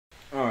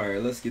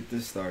Alright, let's get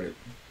this started.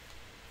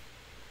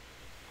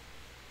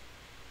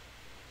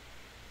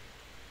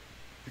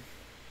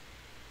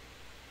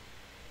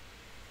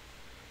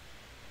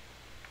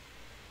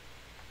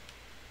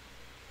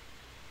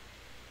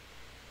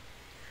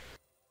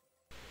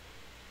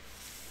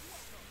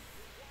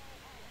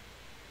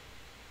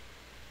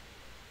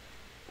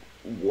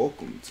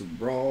 Welcome to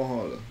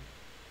Brawlhalla.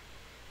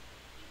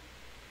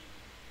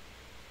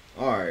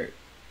 Alright.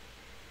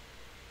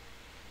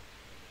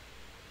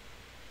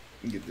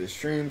 Get this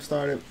stream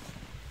started.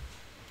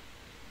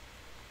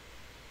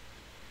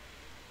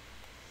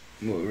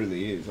 Well, it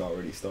really is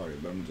already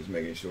started, but I'm just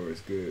making sure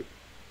it's good.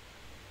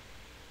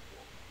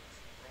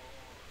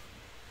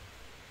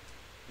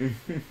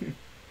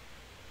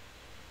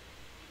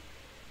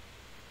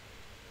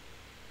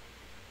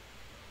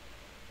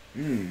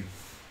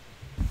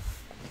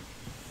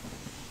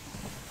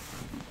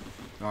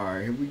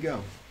 Alright, here we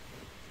go.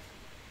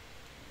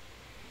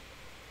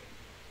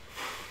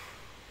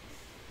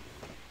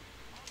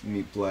 Let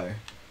me play.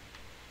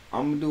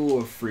 I'm gonna do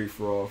a free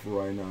for all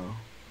for right now.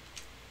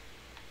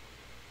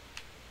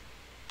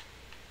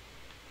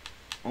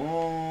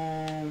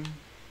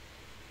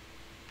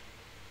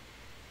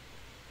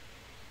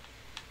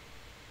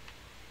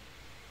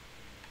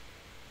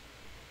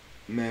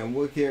 Man,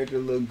 what character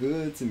look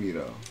good to me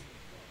though?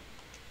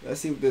 Let's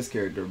see what this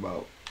character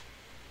about.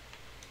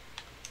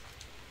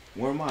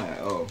 Where am I at?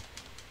 Oh.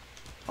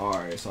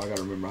 Alright, so I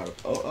gotta remember how to.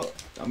 Oh,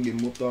 I'm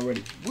getting whooped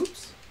already.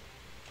 Whoops.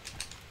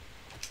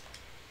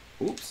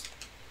 Oops.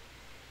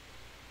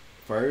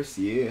 First,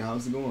 yeah,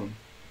 how's it going?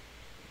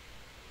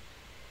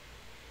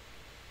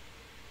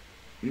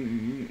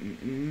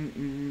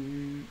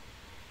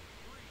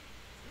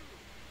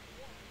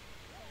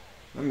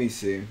 Let me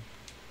see.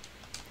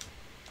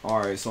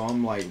 Alright, so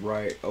I'm like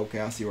right. Okay,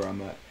 I see where I'm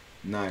at.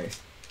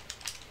 Nice.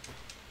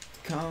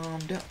 Calm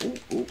down. Ooh,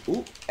 ooh,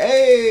 ooh.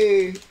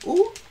 Hey!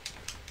 Ooh!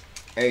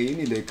 Hey, you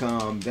need to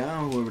calm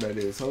down, whoever that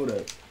is. Hold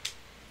up.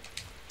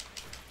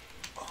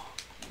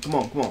 Come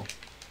on, come on.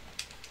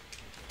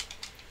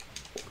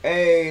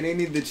 Hey, they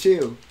need to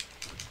chill.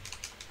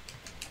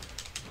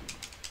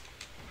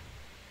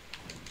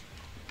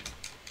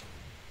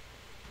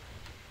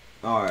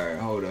 Alright,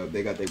 hold up.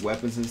 They got their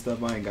weapons and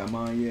stuff. I ain't got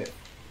mine yet.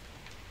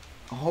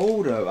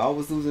 Hold up. I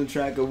was losing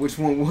track of which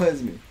one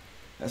was me.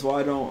 That's why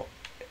I don't...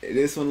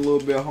 This one a little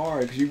bit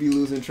hard, because you be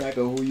losing track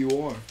of who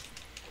you are.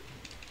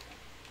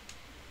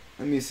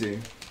 Let me see.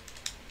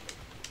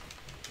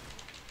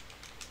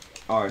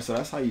 Alright, so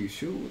that's how you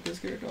shoot with this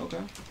character?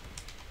 Okay.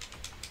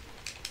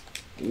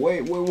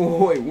 Wait.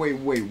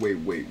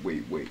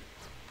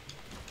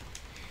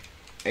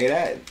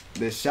 Hey,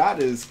 the shot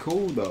is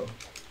cool though.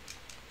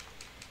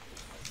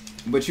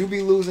 But you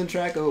be losing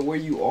track of where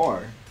you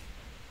are.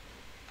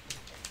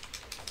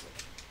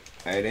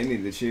 Hey, they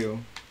need to chill.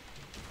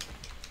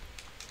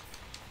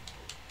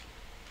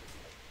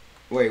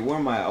 Wait, where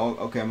am I? Oh,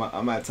 okay,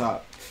 I'm at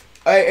top.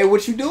 Hey,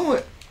 what you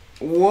doing?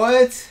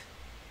 What?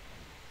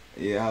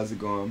 Yeah, how's it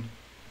going?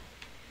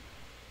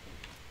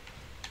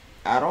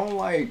 I don't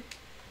like...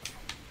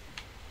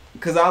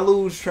 Because I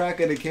lose track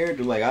of the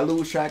character. Like, I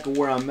lose track of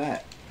where I'm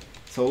at.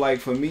 So, like,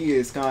 for me,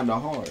 it's kind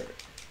of hard.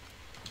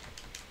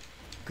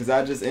 Because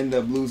I just end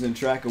up losing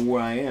track of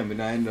where I am.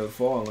 And I end up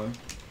falling.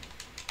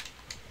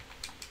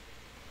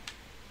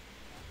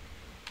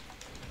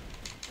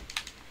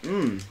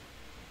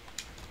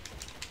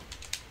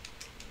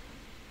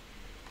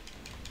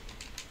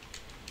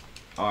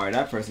 Alright,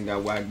 that person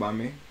got whacked by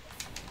me.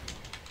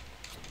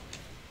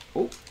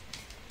 Oh.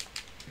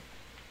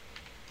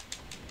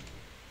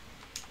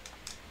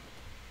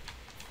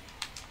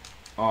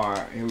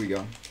 Alright, here we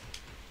go.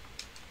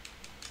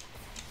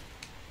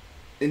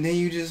 And then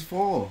you just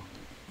fall.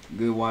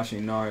 Good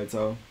watching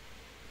Naruto.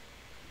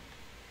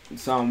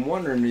 So I'm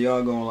wondering, are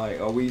y'all gonna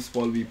like, are we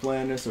supposed to be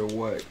playing this or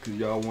what? Because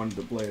y'all wanted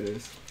to play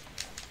this.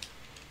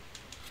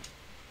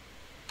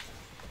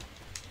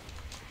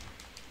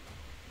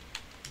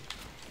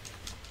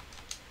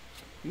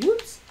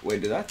 Whoops.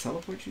 Wait, did I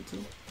teleport you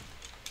too?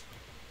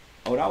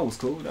 Oh, that was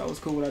cool. That was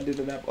cool what I did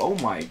to that. Oh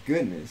my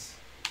goodness.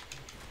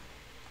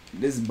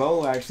 This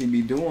bow actually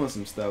be doing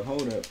some stuff.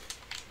 Hold up.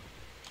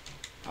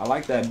 I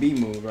like that B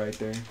move right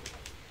there.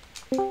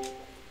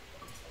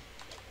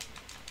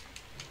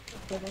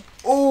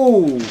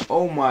 Oh,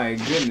 oh my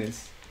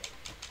goodness.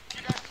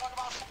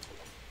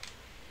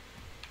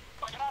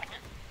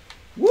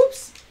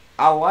 Whoops.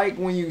 I like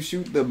when you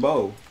shoot the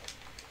bow.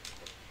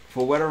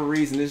 For whatever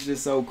reason, it's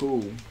just so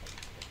cool.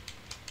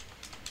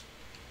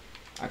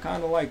 I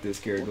kind of like this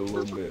character a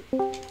little bit.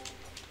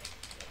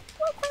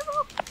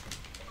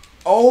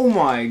 Oh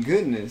my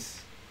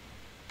goodness.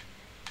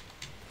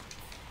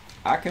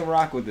 I can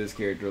rock with this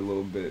character a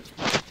little bit.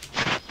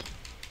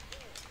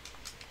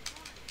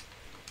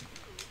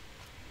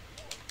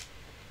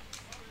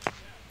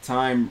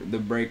 Time the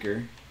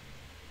breaker.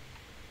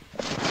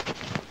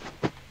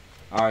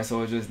 Alright,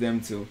 so it's just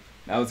them two.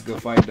 That was a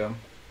good fight though.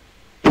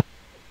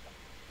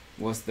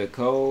 What's the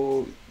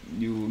code?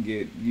 You will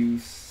get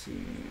used to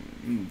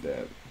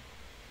that.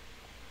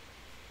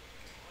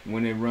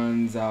 When it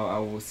runs out, I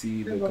will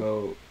see the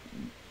code.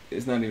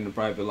 It's not even a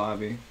private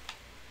lobby.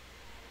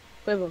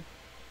 Quiver.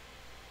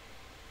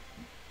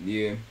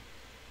 Yeah.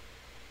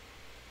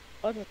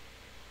 Okay.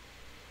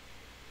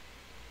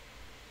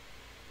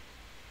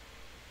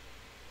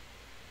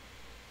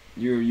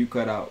 You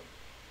cut out.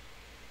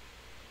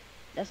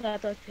 That's what I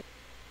thought.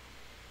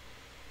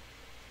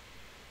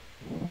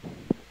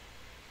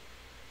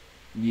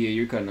 Yeah,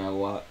 you're cutting out a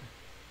lot.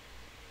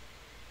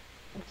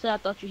 That's what I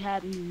thought you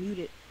had me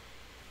muted.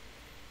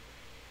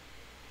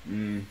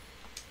 Mm.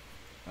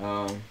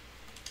 Um.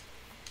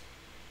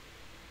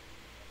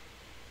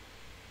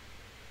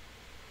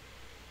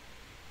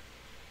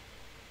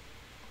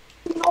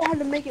 You know how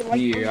to make it like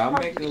Here, I'll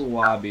make a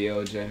lobby,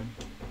 LJ.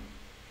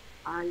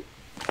 I.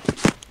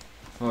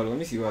 Hold on, let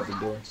me see who at the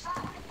door.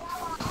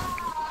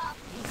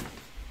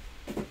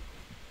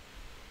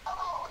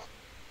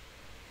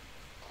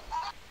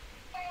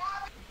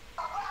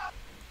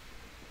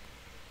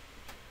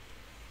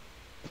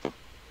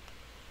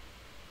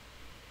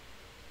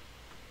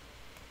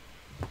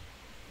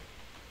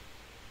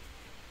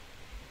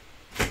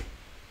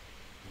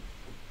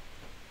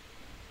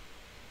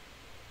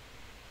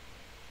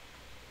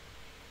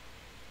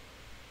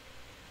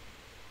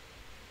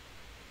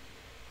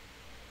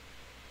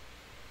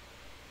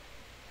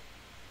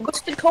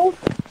 What's the code?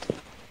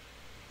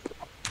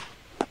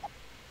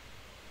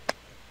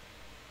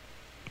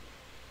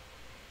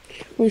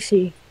 Let me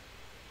see.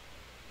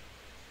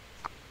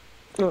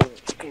 Oh,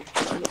 okay.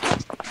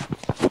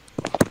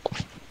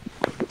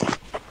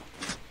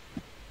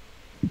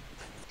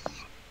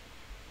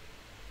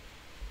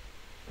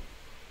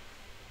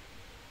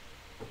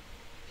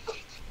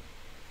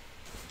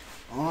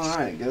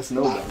 Alright, guess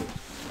nobody.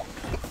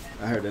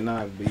 I heard a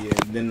knock, but yeah,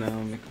 then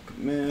make a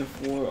command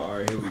for.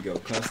 Alright, here we go.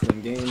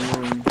 Custom game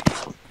room.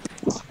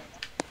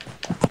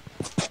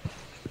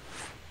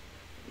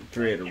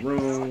 Create a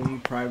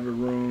room, private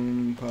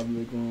room,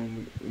 public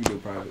room. We do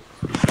private.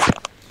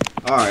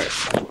 Alright.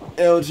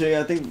 LJ,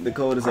 I think the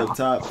code is up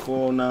top.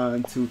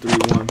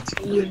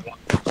 409231.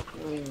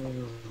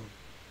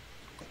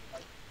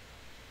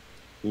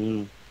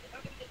 Mm.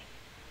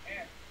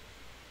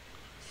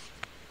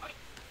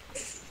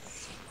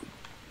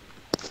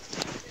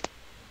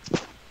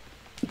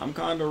 I'm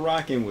kind of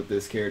rocking with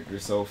this character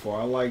so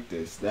far. I like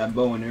this. That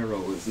bow and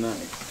arrow is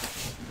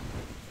nice.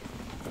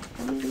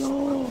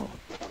 No.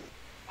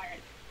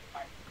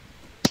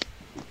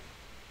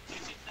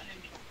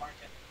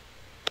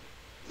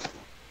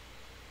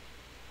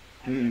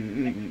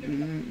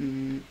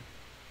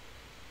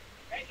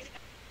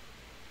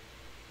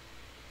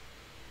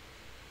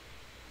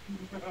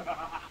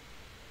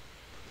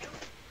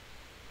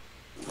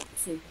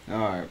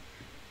 Alright.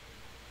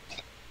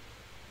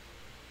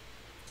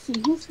 See,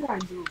 who's what I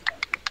do?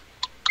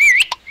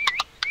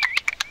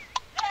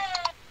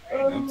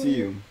 Up to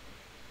you.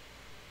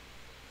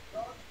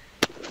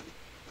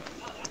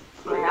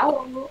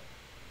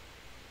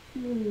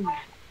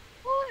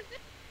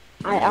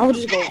 I'll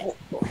just go.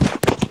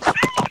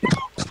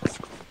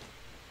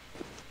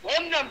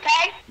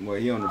 What,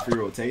 he on the free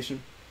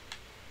rotation?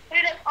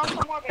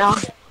 No,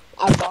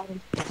 I bought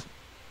him.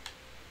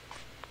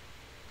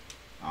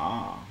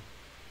 Ah.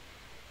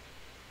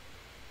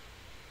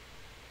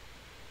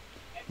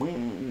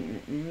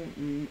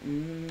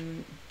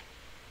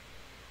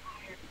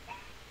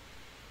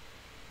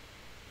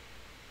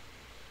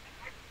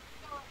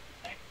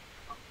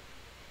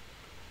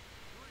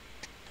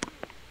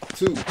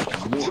 Two.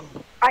 One.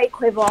 Alright,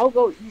 Quavo, I'll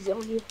go easy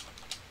on you.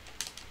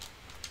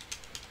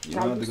 You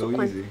don't have to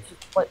go easy.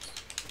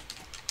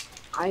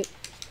 Alright.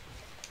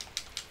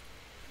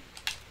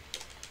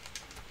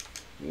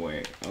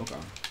 Wait, okay.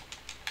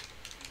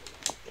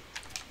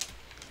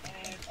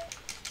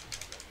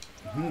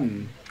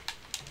 Hmm.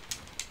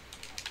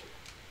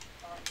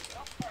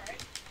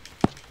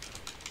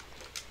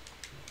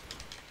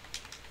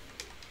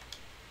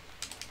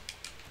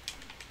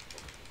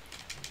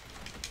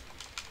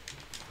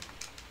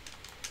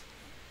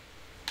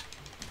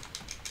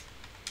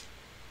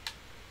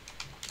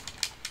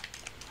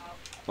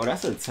 Oh,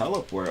 that's a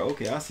teleport.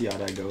 Okay, I see how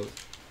that goes.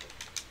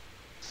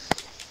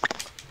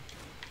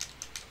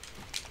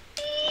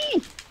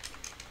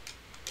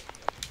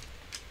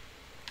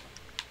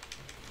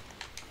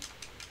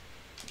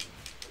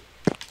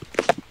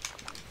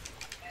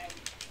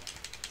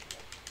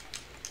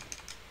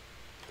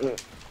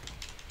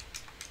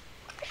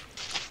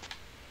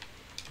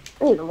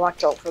 I need to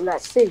watch out for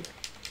that thing.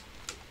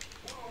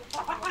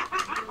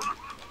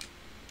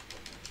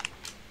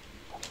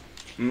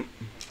 Mm.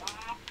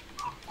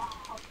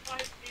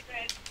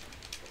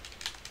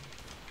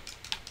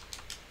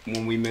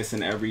 When we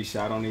missing every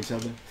shot on each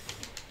other.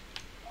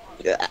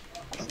 Yeah.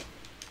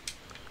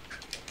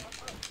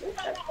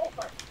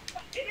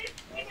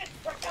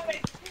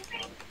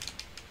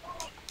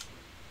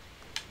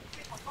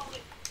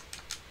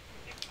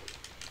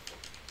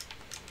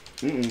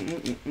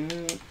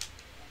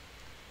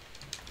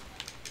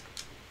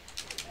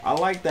 I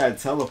like that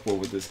teleport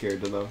with this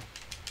character though.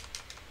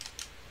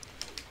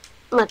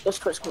 I'm not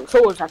just switch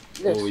controllers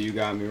after this. Oh, you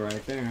got me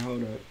right there.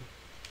 Hold up.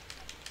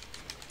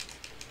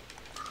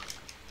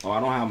 Oh, I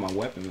don't have my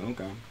weapon.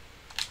 Okay.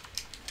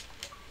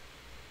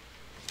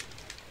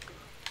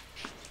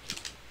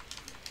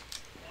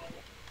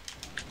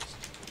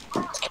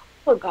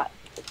 Oh, got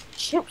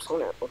chips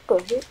on it. What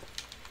the heck?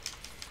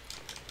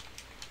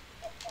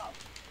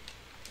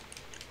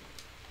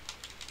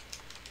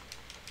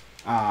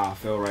 Ah, I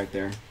fell right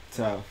there.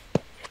 Tough.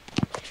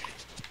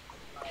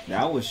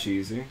 That was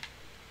cheesy.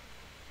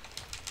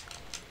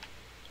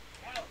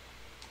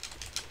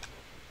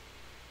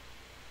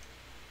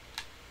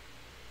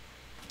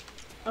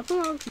 I feel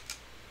like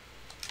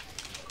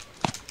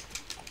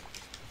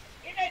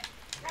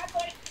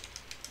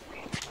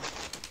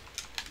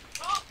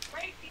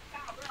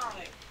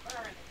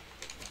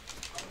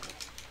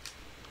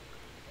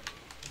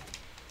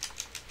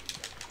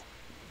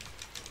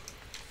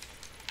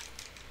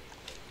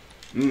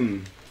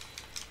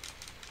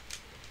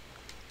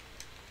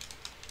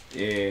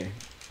Yeah.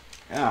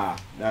 Ah,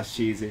 that's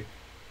cheesy.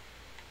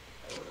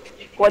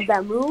 what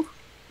that move?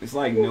 It's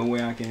like no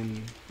way I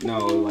can.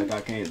 No, like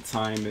I can't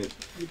time it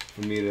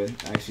for me to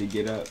actually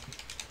get up.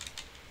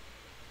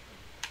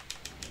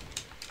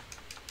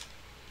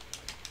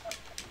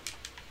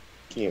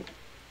 Cute.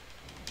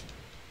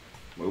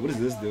 Wait, what does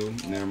this do?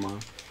 Never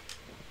mind.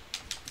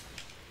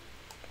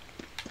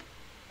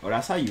 Oh,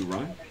 that's how you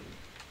run?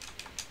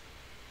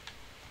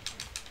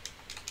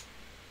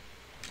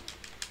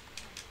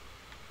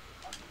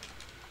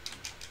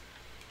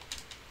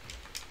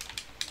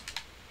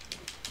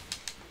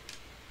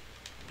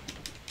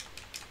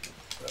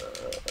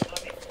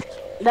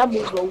 That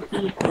move OP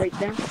right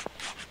there.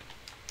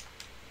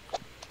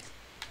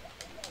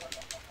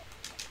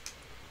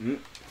 Mm.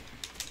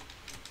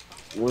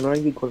 When are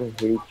you gonna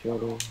hit each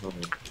other?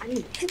 I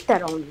didn't hit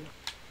that on you.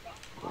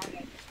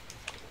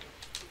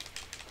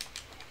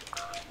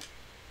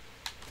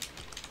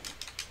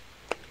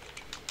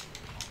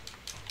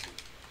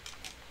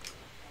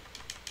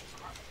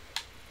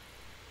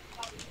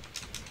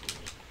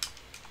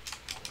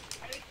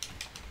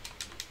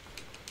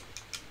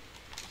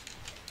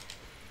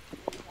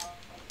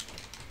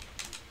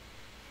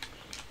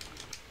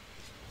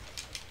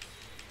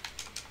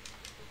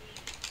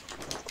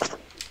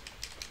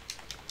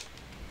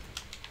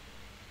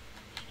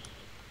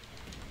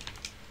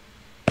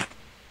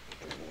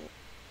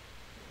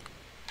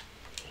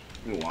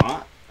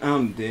 What?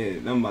 I'm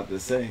dead. I'm about to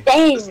say.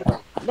 Dang!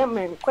 That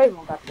man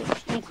Quavo got this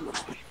easy.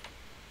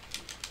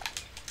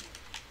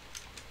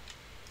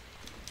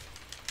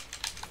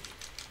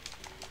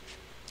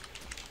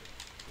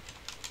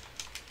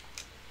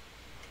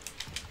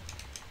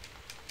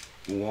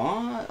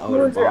 What? Oh, the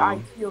Where's your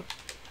bomb. IQ?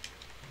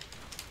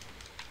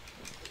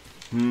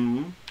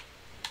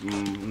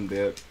 I'm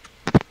dead.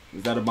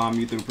 Is that a bomb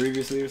you threw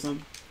previously or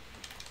something?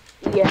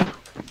 Yeah.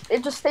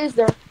 It just stays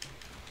there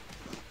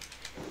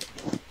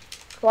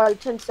for like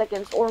 10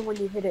 seconds or when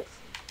you hit it.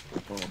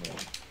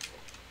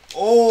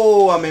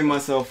 Oh, I made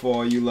myself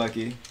fall. You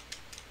lucky.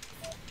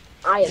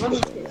 Alright, let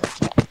me see.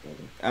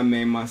 I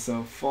made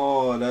myself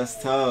fall.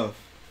 That's tough.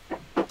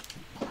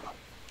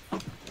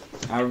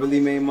 I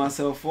really made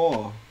myself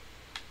fall.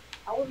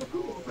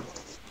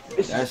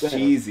 That's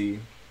cheesy.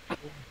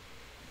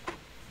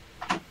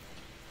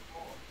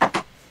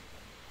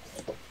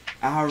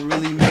 I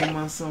really made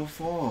myself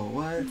fall.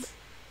 What?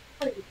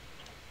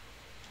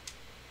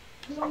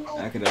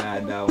 I could have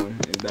had that one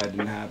if that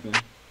didn't happen.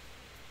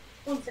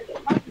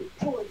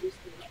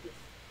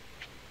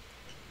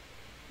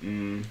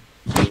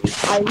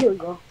 Alright, here we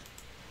go.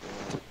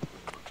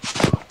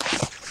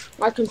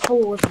 My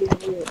controller was being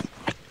weird.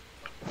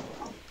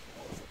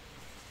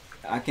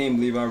 I can't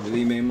believe I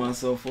really made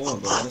myself fall,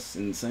 though. That's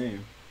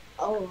insane.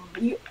 Oh,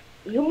 you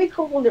make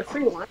a whole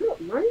free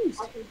lineup? Nice.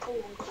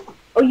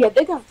 Oh yeah,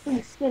 they got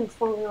free skins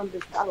falling on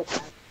this battle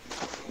pack.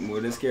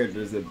 Well, this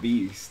character is a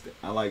beast.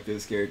 I like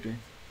this character.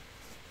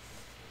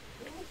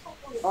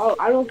 Oh,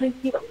 I don't think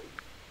you.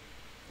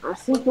 I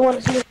think you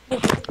want to see it.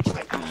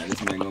 Nah,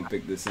 this man gonna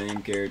pick the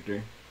same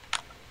character.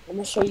 Let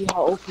me show you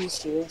how OP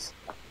she is.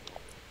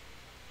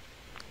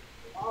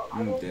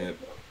 I'm dead.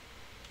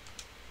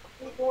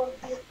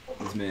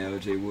 This man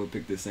LJ will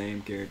pick the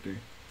same character.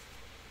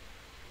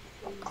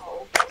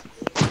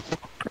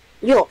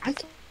 Yo, I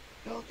can't.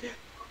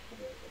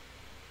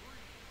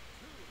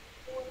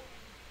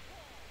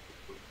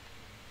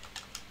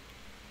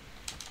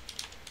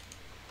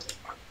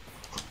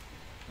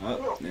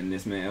 Oh, and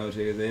this man LJ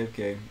is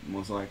AFK,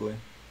 most likely.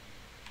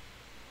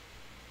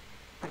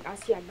 I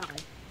see I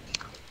died.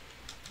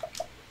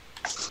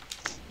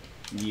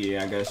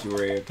 Yeah, I guess you were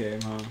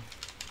AFK, huh?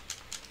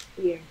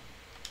 Yeah.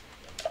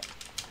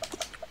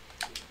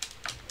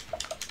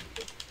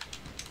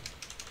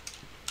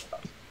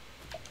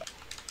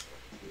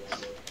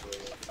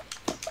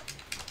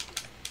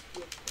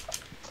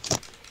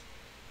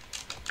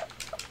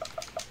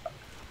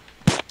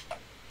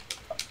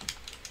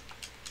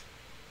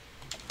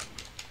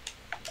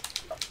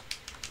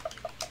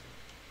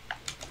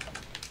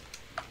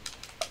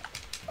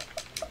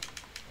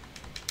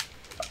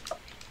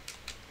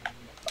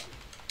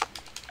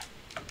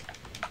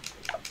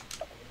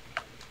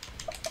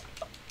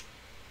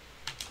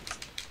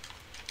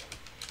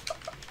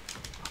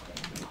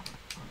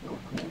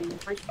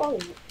 Nice follow.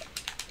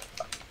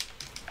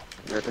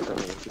 Ya te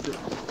acabé.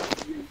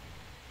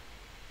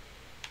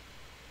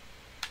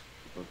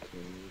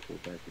 Okay, go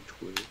back to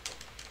Twitter.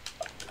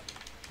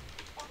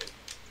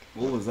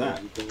 What was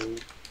that? There you go.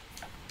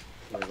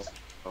 There you go.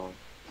 Oh,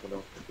 what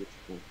else?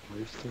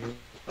 Understand?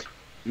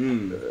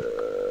 Mmm.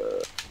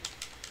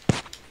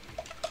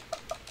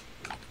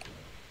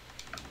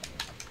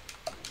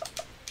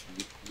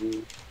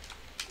 You.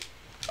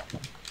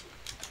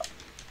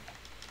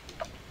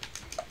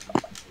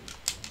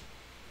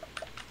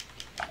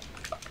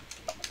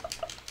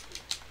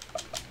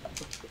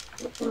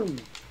 Mmm.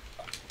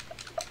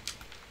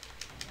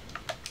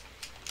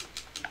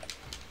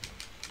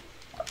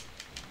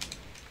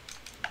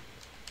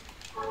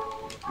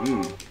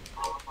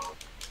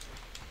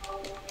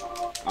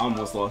 I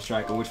almost lost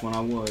track of which one I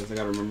was. I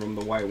gotta remember I'm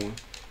the white one.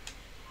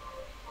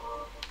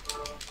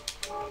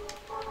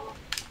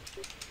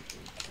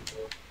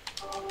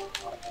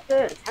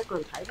 The Attack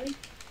on Titan?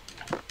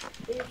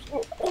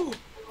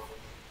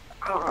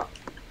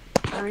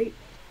 Alright.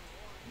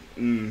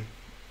 Mmm.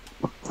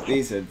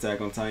 They said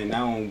Attack on Titan.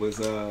 That one was,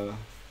 what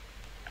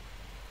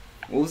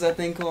was that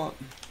thing called?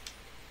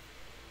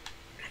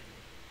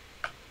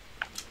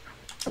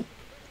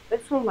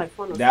 This one like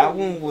fun. That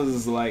one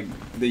was like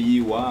the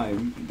UI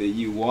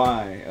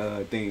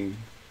thing.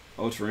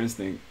 Ultra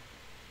Instinct.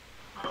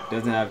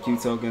 Doesn't have Q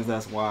tokens,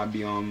 that's why I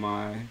be on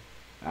my,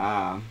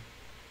 I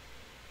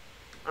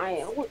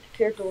what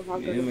character was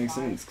on yeah, it makes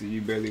sense, because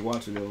you barely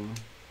watch it though.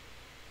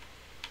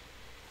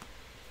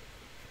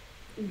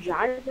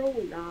 Gyro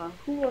and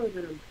who was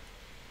it?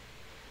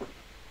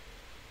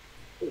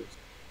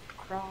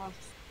 Cross.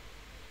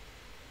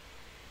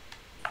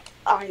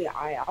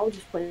 I was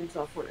just playing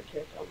stuff on a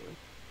character.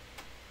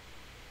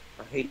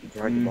 I hate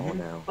Dragon Ball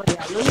now. Oh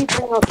yeah, let me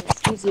bring out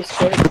the easiest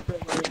character.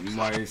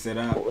 Why you say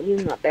that? Well,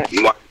 you're not that.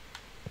 Yeah.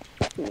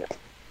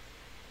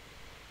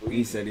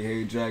 He said he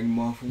hated Dragon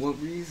Ball for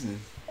what reason?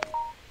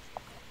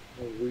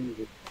 No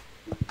reason.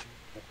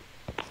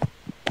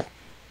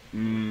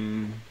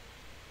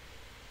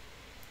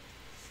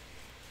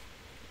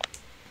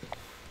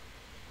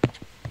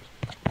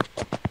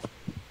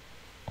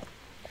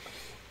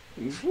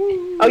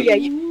 Oh yeah,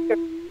 you're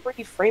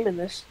free framing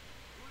this.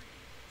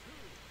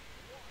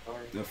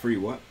 The free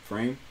what?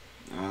 Frame?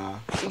 Yeah.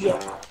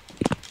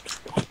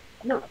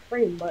 Not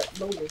frame, but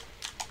mobile.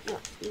 No,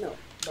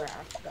 bruh,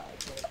 I forgot.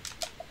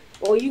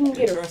 Well, you can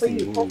get a free.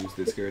 Interesting moves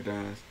this character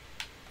has.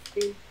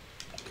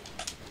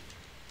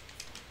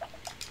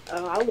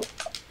 I was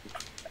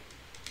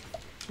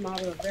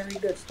not a very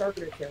good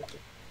starter character.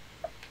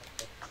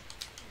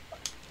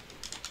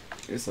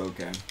 It's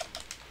okay.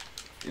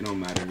 It don't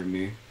matter to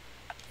me.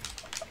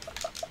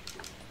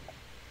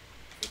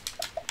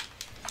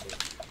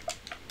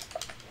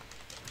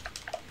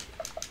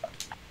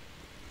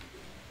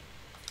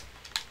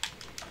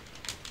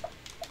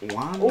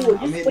 Why am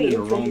I'm heading in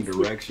the wrong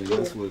direction?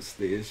 That's what's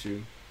the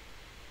issue.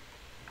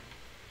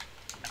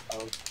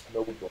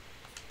 No.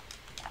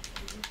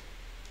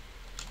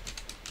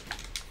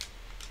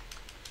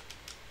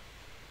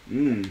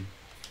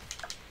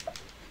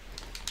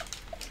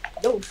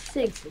 Those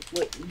six is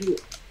what you do.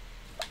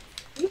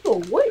 You go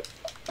what?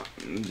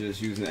 I'm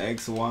just using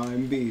X, Y,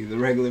 and B, the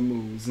regular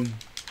moves.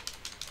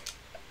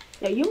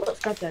 Yeah, you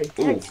must got that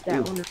attack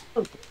stat on her.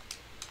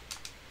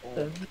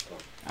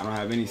 I don't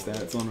have any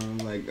stats on her.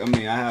 Like, I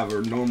mean, I have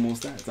her normal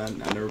stats. I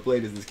never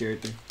played as this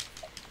character.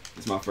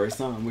 It's my first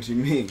time. What you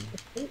mean?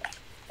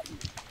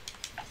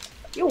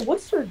 Yo,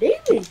 what's her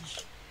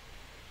damage?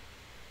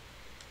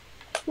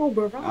 Oh,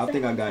 bro, I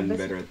think I've gotten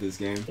better at this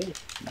game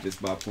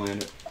just by playing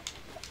it.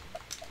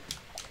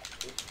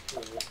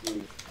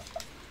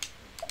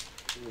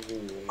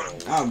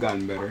 I've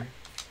gotten better.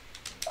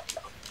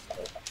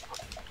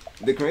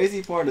 The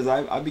crazy part is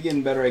I be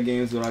getting better at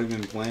games without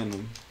even playing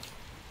them.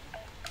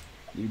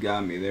 You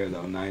got me there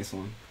though, nice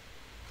one.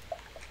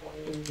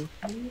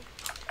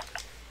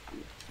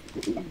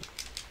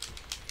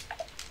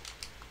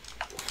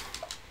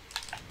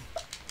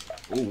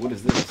 Ooh, what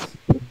is this?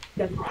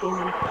 That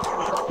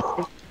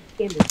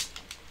kid.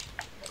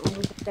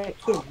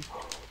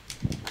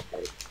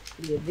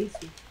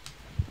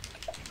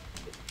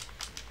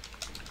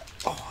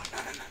 Oh,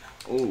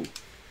 no. Ooh,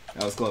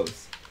 that was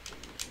close.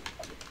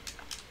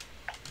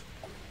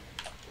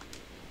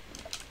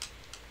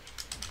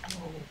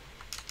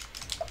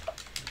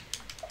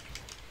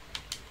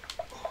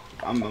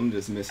 I'm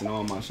just missing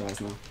all my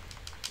shots now.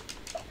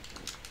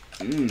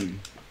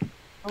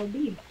 Oh,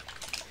 B.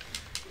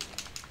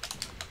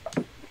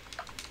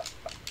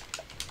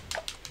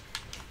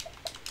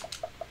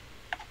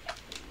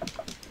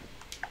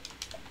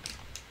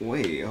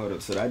 Wait, hold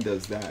up. So that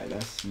does that.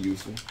 That's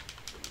useful.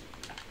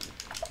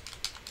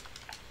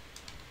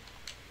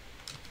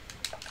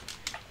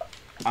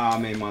 I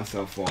made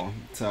myself fall.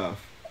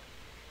 Tough.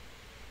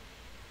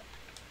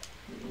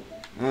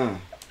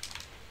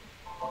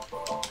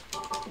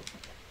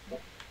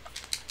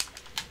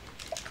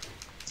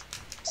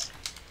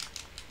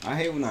 I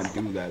hate when I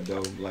do that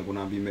though, like when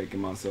I be making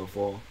myself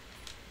fall.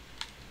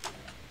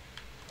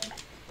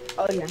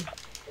 Oh yeah.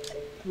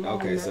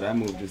 Okay, so that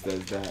move just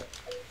does that.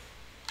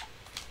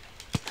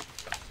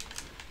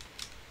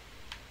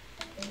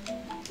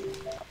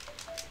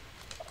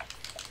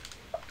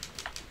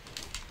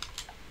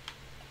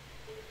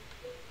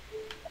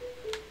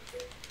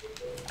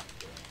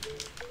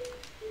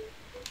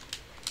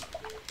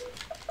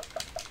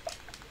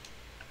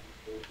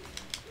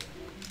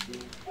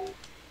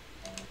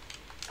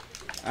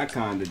 I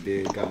kinda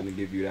did gotta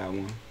give you that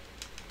one.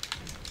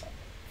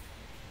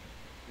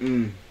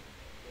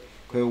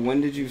 Cause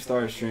when did you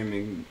start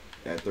streaming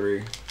at 3?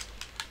 Is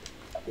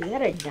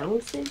that a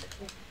down sync?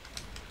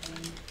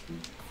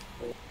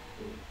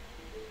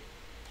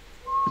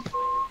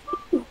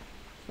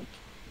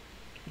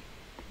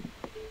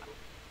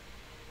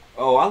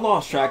 Oh, I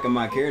lost track of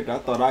my character. I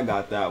thought I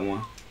got that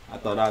one. I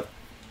thought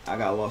I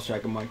got lost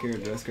track of my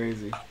character. That's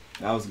crazy.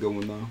 That was a good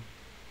one though.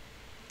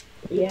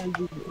 Yeah.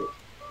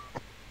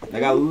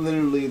 Like I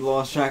literally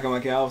lost track of my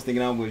character. I was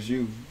thinking I was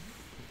you.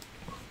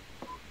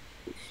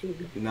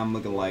 And I'm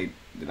looking like,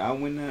 did I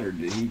win that or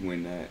did he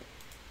win that?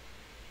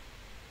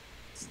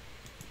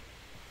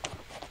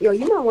 Yo,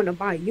 you might want to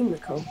buy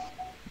Yumiko.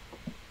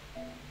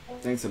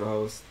 Thanks to the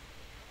host.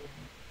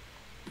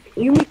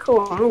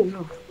 Yumiko, I don't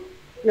know.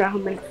 Yeah, how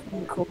many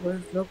Yumiko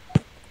is though?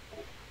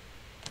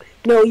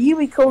 No,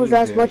 Yumiko is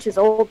as much as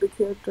all the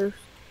characters.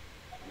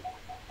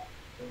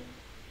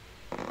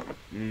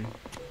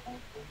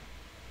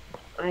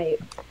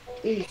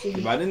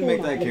 If I didn't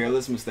make that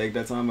careless mistake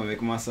that time by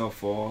making myself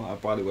fall, I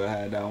probably would have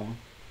had that one.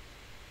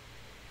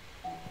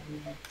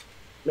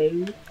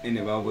 Maybe. And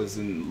if I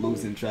wasn't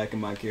losing track of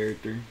my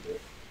character.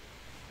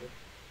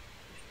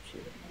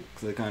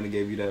 Because it kind of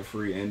gave you that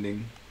free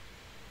ending.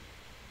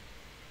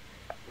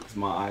 Because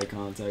my eye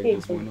contact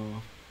just went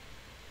off.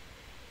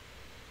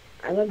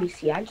 Let me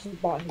see. I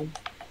just bought him.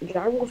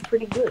 Gyro's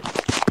pretty good.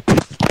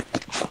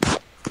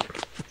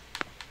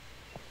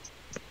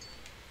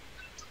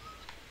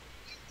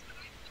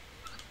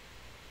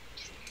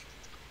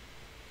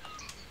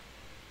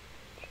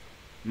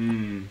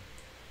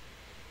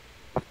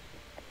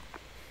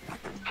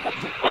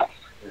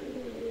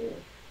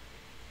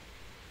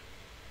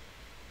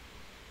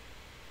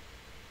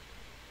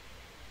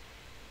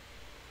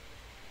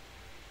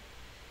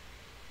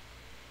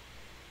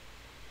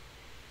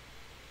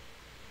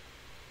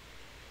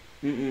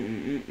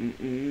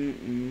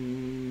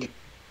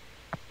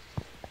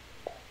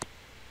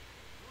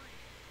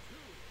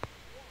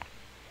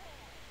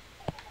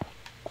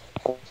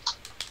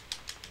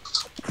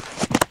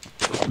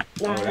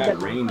 Oh,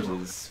 that range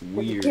is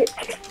weird.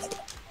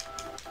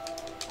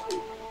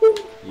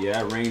 Yeah,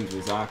 that range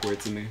was awkward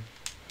to me.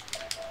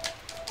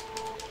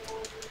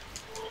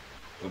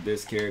 Of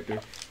this character.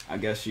 I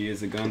guess she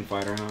is a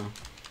gunfighter, huh?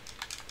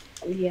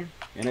 Yeah.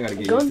 And I gotta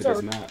get used to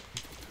this map.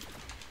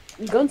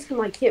 Guns can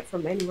like hit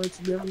from anywhere,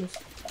 to be honest.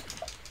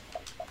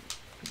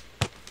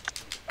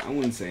 I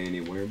wouldn't say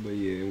anywhere, but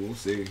yeah, we'll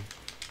see.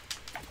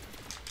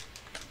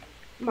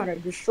 I'm about to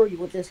destroy you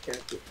with this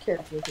character.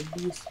 Character is a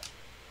beast.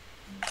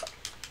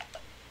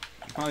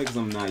 Probably because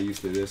I'm not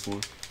used to this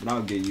one, but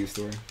I'll get used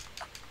to her.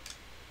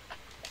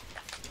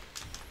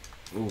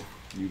 Ooh,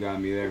 you got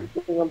me there.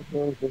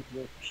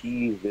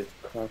 Cheese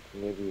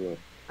cracking everywhere.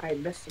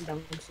 Alright, best of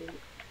down sync.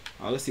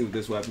 Oh, let's see what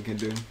this weapon can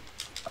do.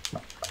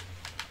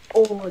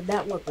 Oh,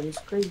 that weapon is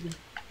crazy.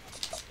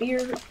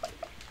 Spear.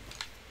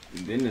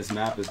 And then this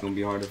map is gonna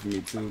be harder for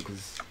me too,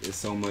 because there's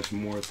so much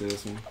more to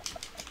this one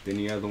than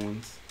the other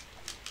ones.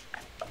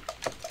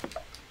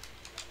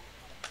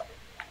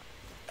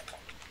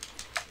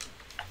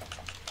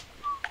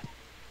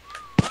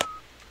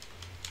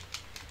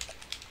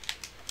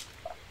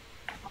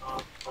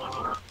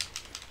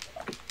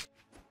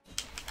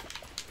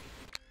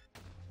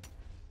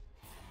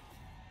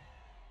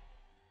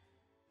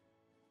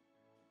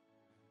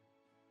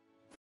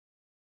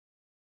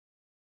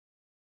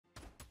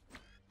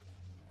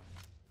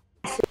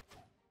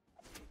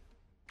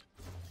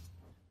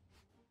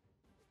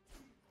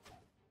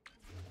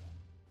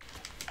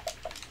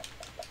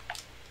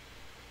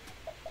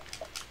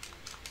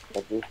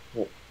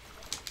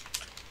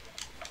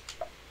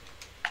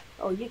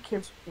 Oh, you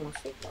can't spawn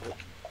so bad.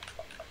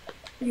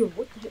 Yo,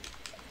 what the heck?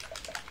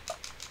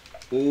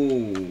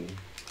 Ooh.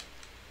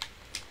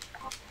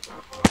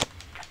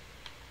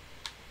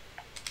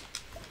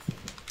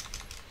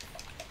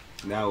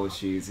 That was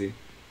cheesy.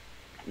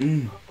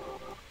 He's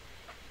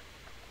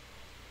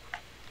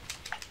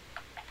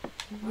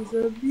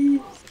a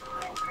beast.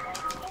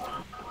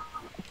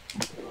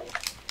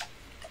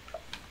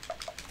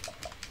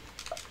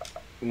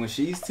 When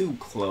she's too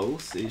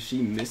close,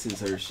 she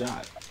misses her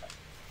shot.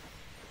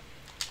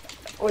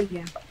 Oh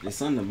yeah. There's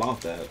something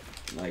about that.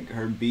 Like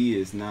her B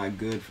is not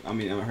good. I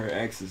mean, her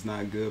X is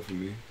not good for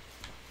me.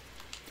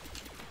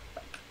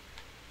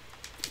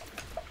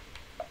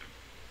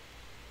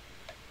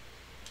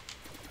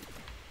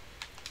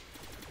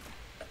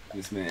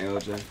 This man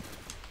LJ.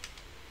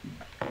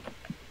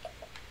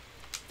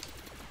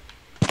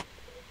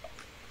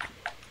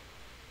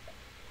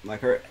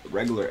 Like her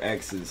regular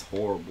X is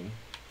horrible.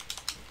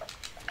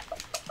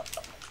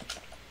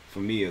 For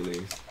me at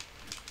least.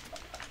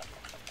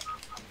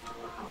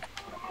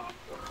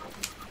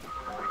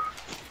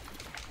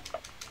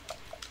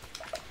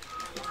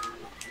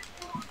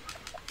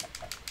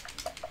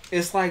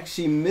 It's like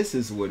she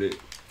misses with it.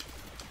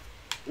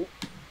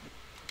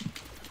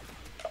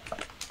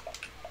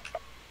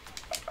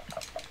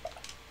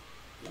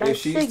 If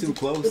she's too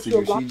close to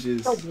you, she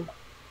just...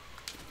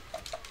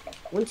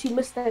 Once you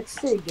miss that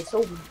sig, it's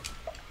over.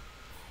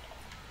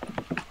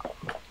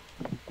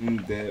 I'm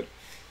dead.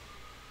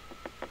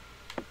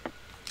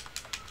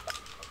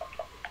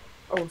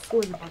 Oh,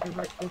 Swords about to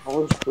wreck this.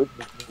 How is Twitch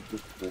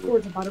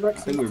Swords about to wreck I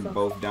think we're stuff.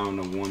 both down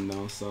to 1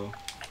 though, so...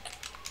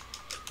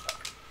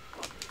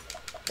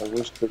 I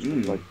wish Twitch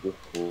was like this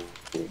cool.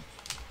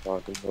 So I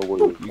can know what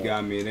you're You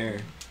got me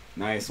there.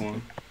 Nice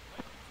one.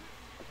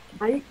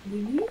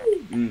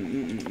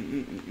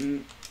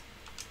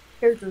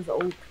 Character's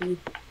OP.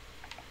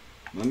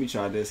 Let me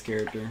try this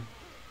character.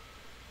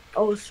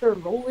 Oh, sure,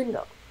 rolling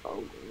up. Oh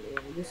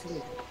man, this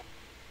is.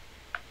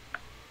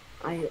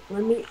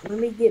 Let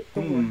me get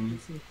Thor. Let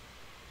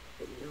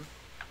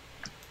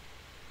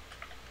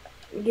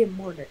me get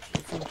more of that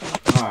shit.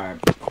 Alright.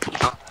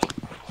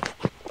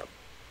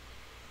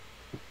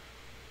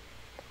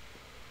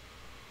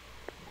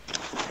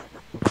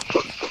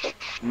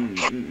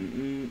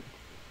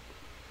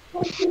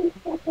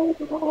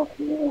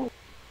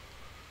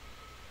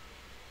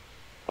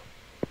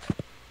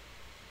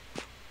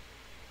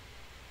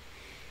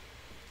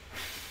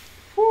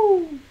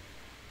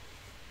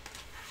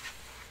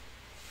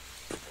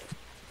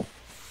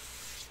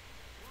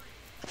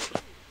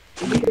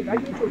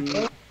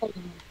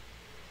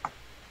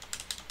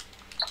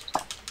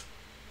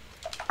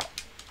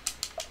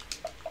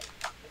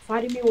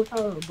 Fighting me without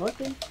a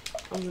button,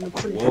 I'm gonna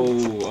put it.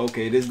 Whoa,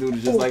 okay, this dude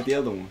is just like the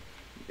other one.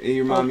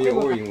 He remind me of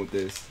Orion with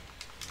this.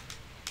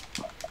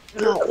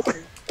 No,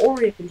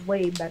 Orion's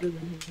way better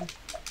than him.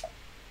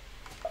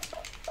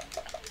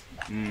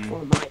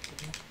 For my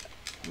opinion.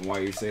 Why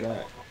you say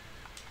that?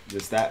 The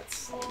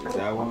stats? Is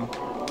that one?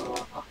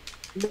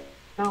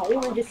 Now,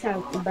 Orion just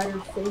has a better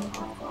thing.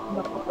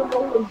 But the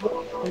rolling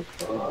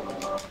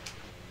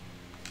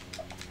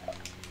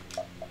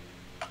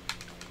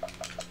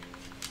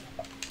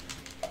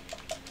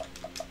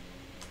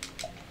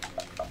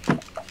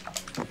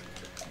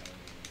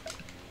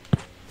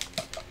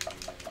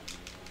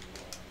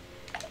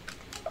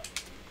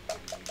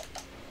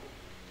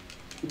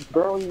is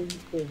barely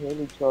used to hit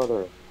each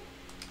other.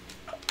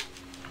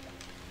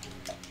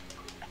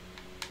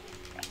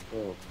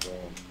 Oh,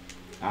 man.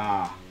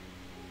 Ah.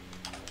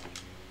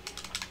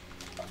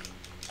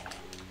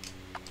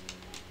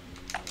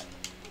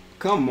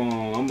 Come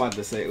on, I'm about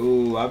to say,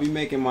 ooh, I be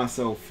making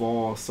myself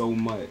fall so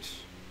much.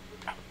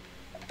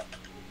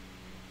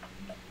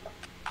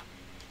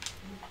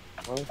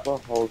 Why is my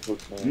hole so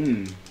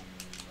thin?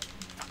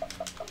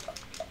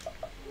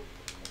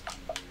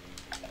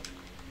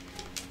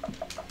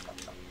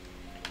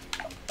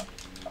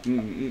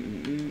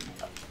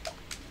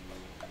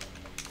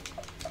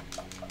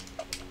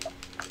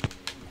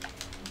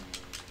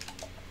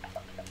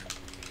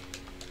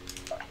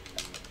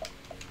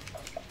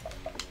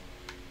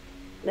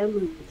 that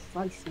move is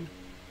spicy.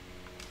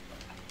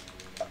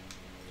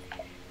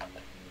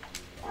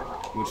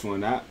 Which one,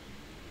 that?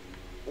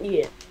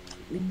 Yeah,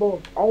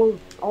 both all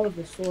of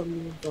the sword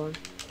moves are.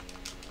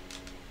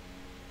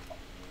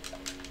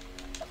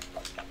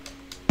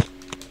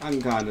 I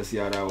can kind of see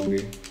how that would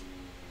be.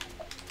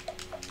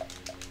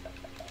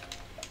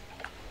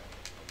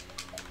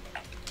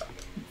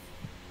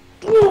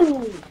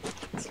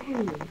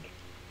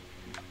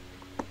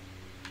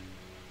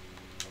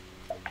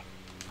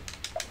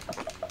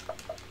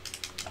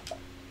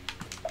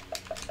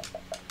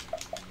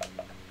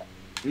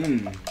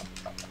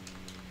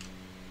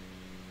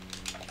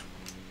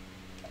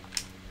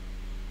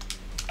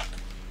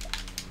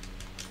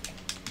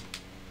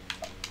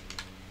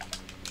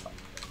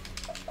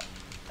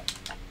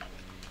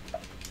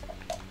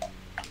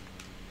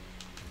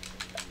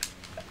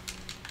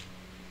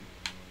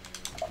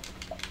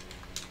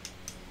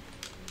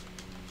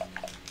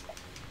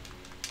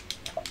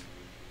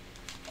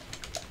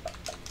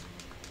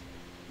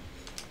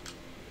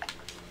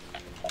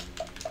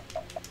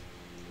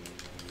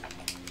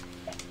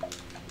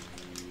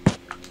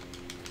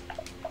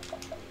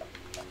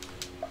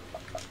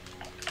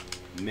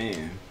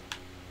 Man.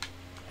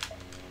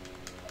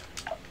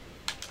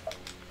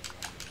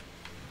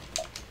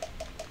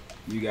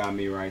 You got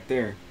me right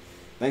there.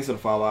 Thanks for the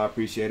follow. I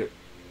appreciate it.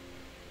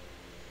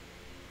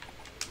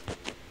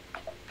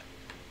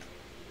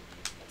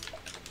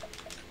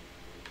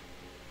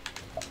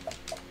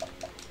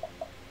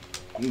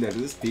 Is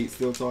this Pete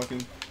still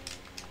talking?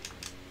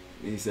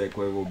 He said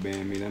Quavo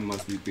banned me. That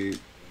must be Pete.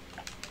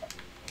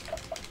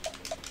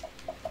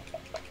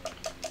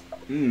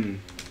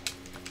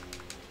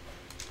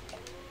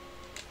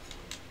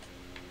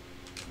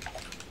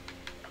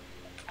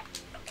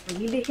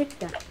 You did hit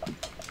that.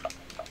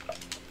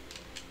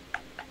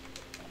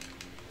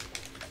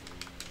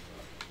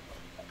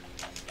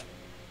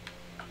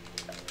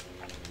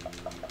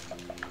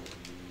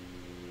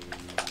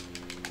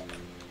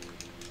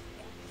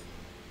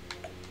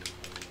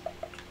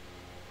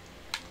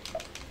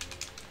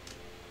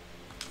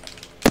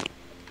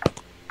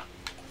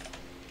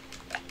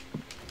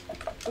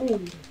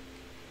 Ooh.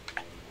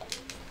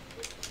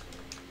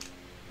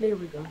 There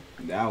we go.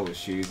 That was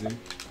cheesy.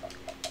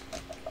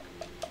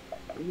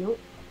 Yup.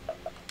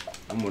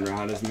 I'm wondering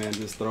how this man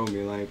just throw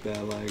me like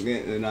that, like,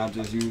 and I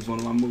just used one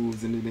of my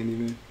moves and it didn't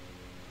even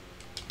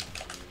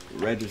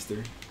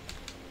register.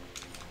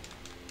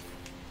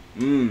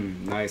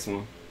 Nice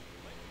one.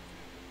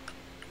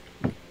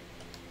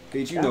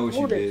 Pete, you know what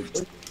you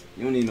did.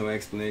 You don't need no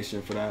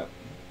explanation for that.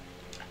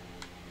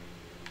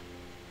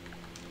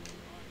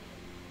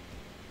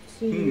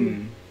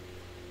 See.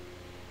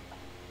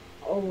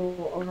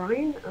 Oh,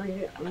 Orion?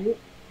 I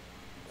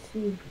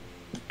see.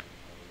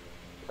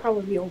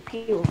 Probably OP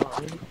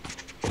Orion.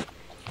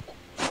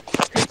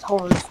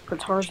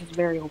 Katars is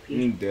very OP.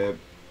 Deb.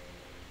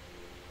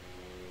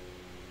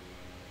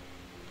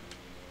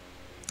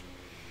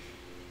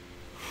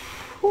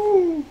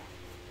 Whew.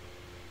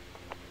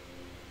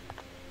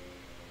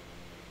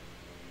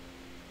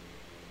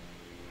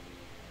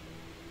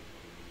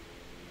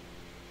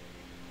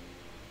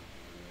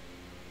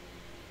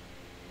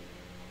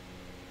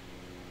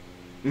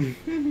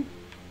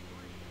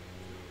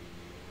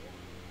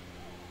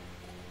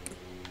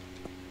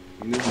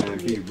 This man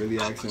Pete really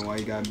asking why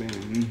he got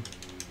banned.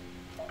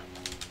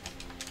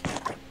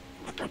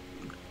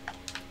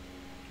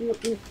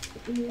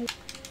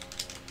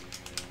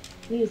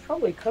 He's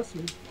probably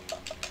cussing.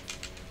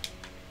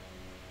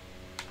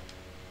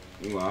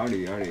 Well, I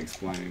already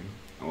explained.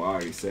 Oh, I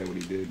already said what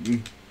he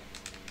did.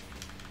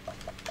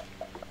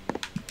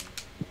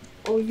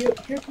 Oh, yeah,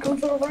 here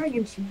comes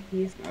Orion.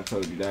 I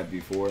told you that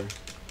before.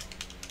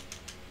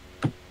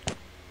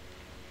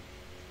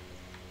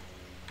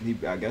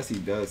 I guess he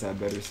does have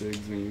better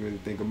SIGs when you really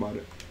think about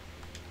it.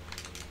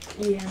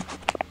 Yeah.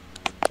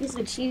 He's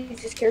the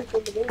cheesiest character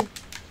in the game.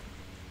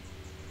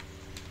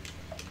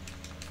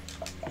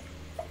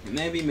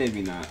 Maybe,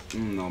 maybe not. I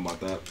don't know about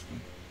that.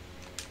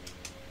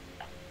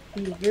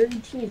 He's very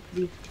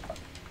cheesy.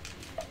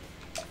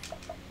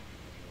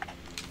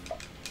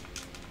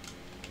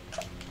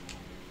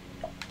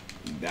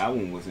 That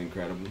one was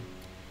incredible.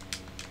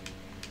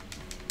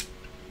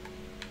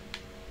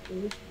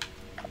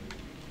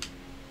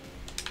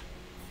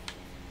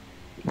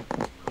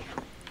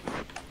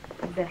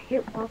 The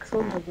hitbox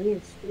on the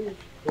Lance is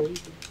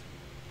crazy.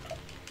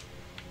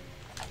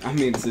 I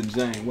mean, it's a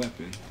giant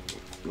weapon.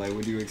 Like,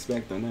 what do you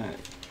expect on that?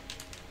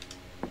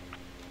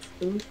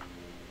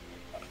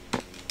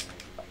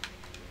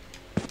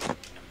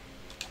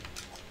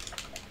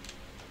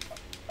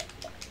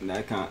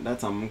 That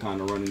time I'm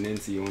kind of running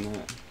into you on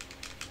that.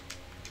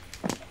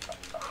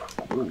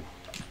 Ooh.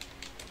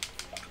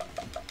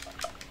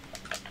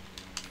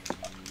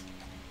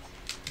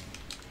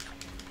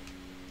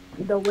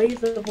 The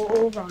ways of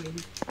Orion.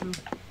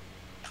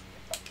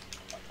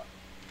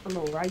 I'm a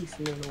rice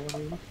man,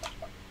 Orion.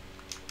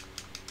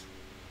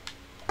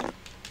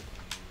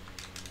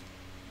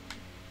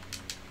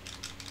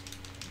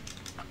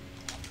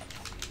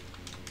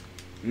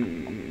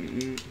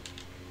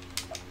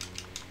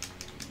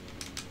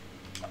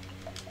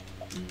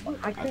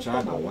 I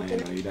tried to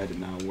land on you, that did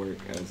not work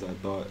as I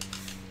thought.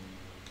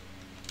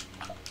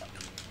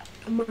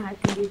 I'm gonna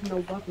have to use no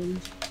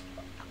weapons.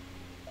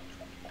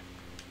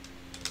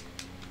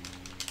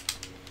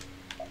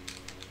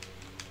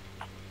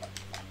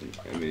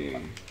 I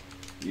mean,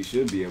 you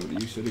should be able to.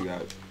 You should have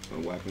got a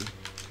weapon.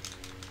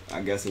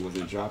 I guess it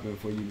wasn't dropping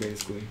for you,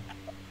 basically.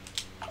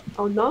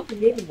 Oh, no, I'm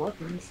getting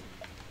weapons.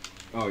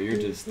 Oh, you're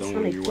just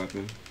throwing your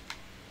weapon.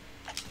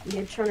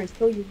 Yeah, trying to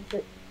kill you with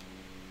it.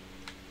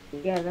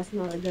 Yeah, that's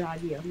not a good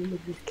idea. I'm gonna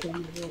just kill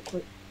you real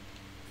quick.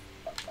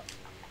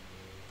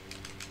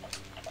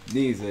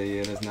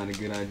 Yeah, that's not a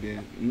good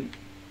idea.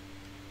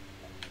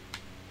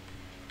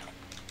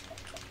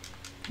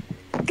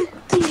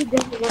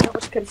 I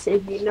was gonna say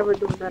you never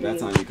doing that.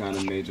 That's how you kind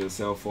of made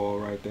yourself fall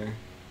right there.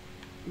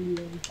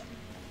 Yeah.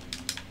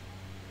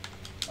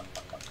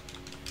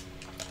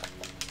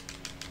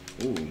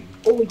 Ooh.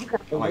 Oh, you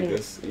got the I like win.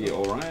 this. Yeah,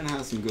 Orion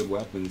has some good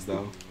weapons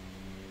though.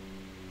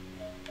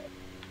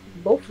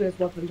 Both of his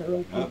weapons are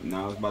really cool.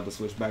 Now it's about to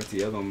switch back to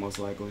the other one most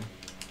likely.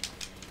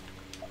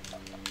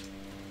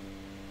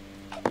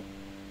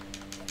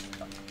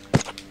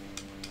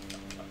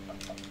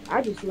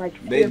 I just like.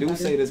 They do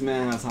say this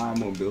man has high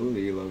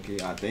mobility,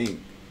 low-key, I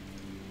think.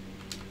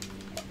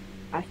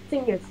 I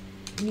think it's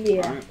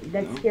Right.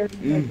 that's scary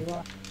as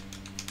well.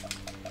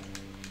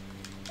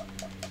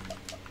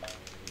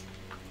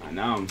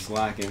 Now I'm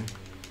slacking.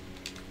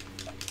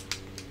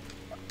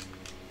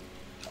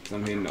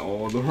 I'm hitting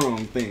all the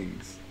wrong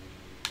things.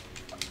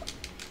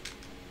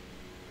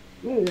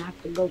 You're gonna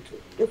have to go to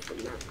a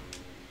different map.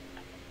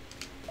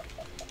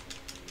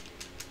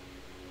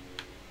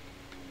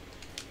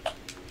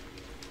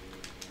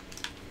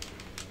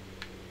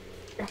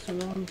 That's the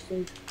wrong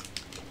thing.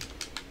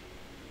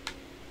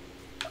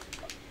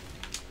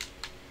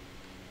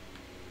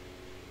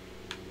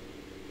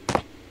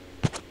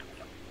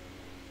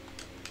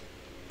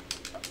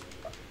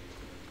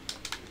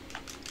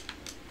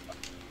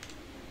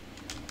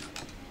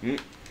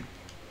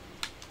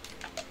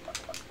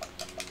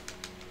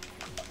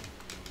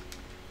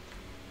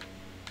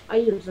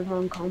 use the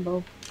wrong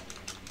combo.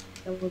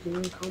 That was the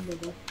wrong combo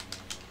though.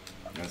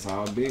 That's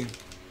how it be.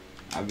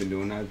 I've been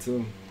doing that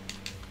too.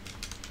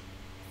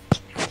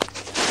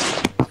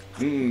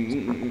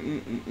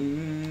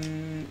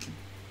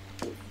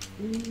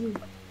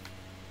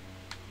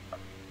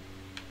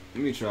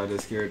 Let me try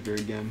this character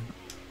again.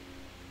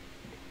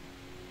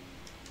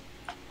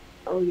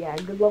 Oh yeah,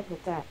 good luck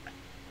with that.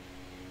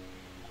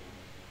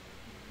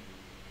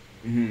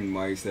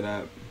 Why you said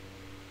that?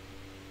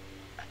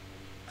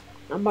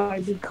 I'm about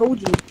to be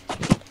Koji.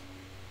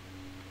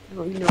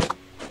 Oh, you know.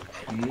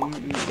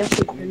 That's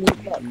what you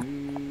need up.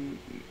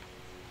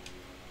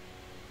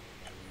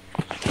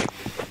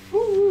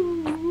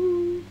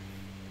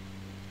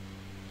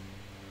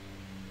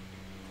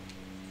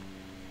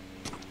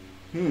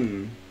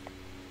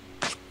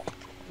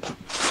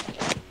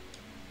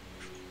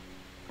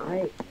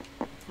 Alright.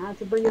 Time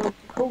to bring out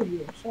Koji.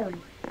 Sorry.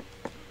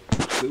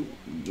 2,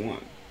 1.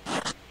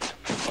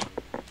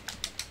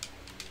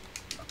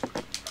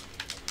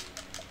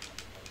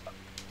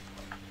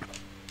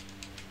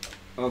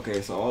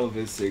 Okay, so all of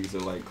his SIGs are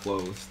like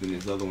close, then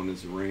his other one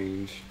is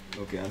range.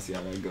 Okay, I see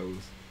how that goes.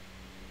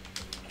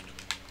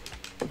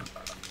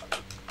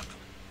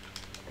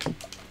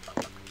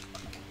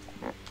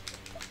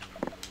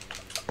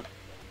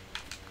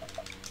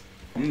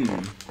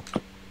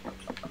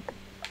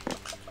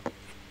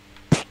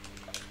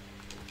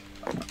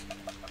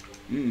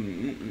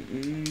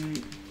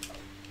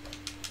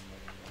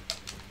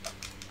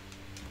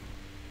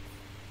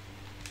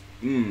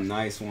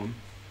 Nice one.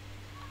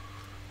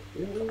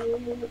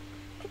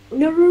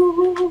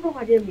 No,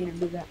 I didn't mean to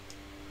do that.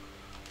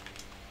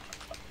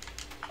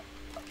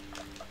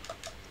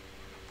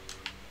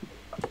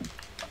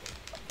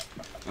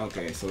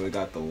 Okay, so we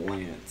got the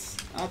Lance.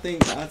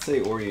 I'd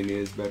say Orion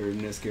is better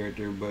than this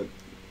character, but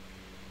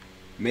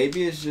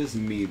maybe it's just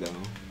me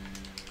though.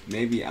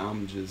 Maybe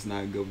I'm just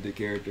not good with the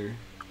character.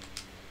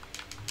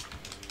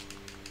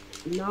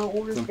 No,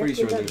 I'm pretty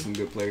sure there's some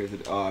good players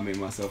that I made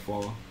myself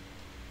fall.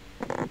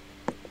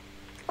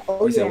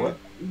 Oh you yeah, said what?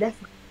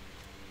 definitely.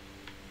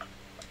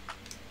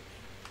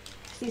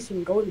 See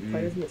some golden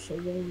players in the show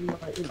game,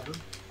 but you know,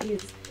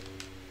 he's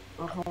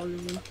a harder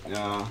one.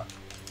 Yeah.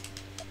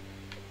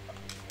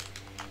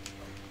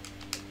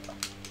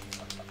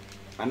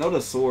 I know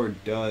the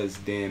sword does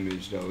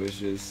damage though. It's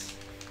just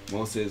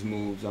most of his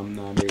moves I'm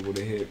not able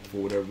to hit for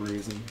whatever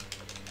reason.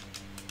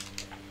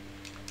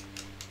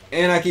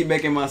 And I keep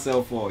making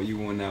myself fall. You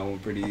won that one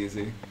pretty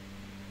easy.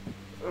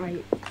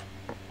 Right.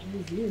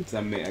 So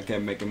I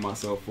kept making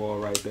myself fall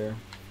right there.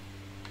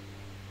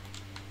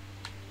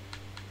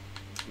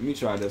 Let me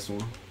try this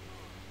one.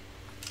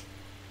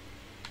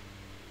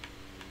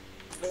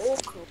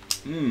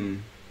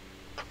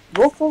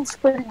 Volko's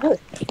pretty good.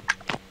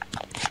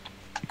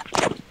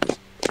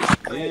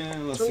 Yeah,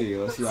 let's see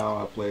how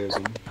I play as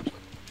him.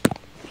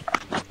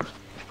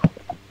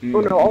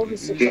 Oh no, all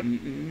this is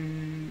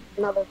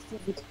another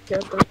TV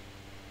character.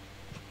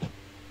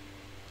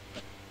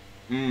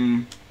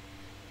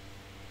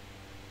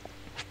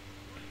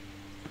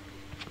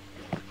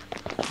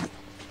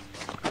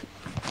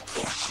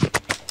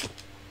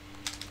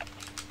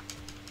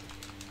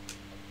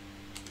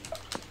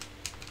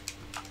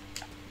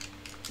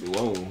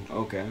 Whoa,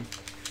 okay.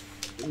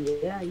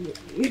 Yeah,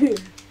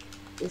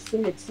 it's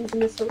in its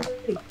season is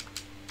already.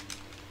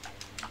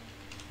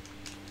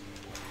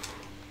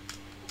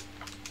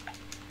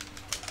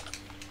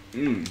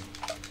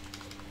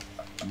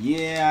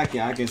 Yeah,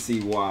 I can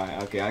see why.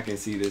 Okay, I can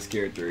see this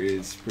character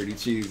is pretty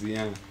cheesy,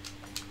 yeah.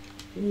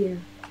 Yeah.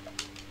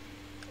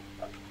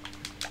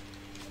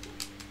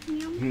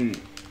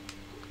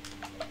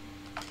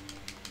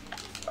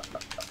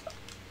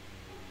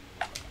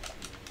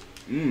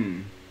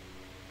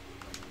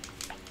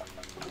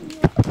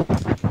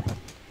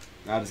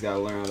 I just gotta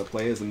learn how to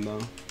play as him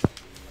though.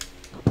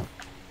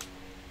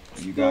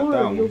 You got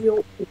that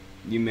one.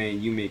 You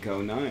made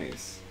Yumiko,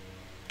 nice.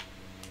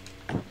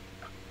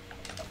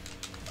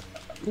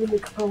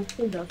 Yumiko,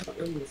 who doesn't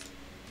really?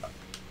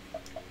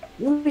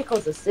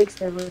 Yumiko's a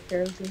 6th ever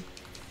character.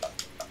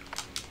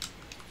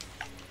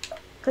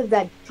 Cause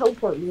that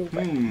teleport move,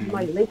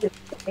 my Link is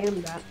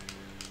spam that.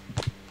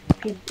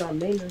 People got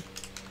mainers.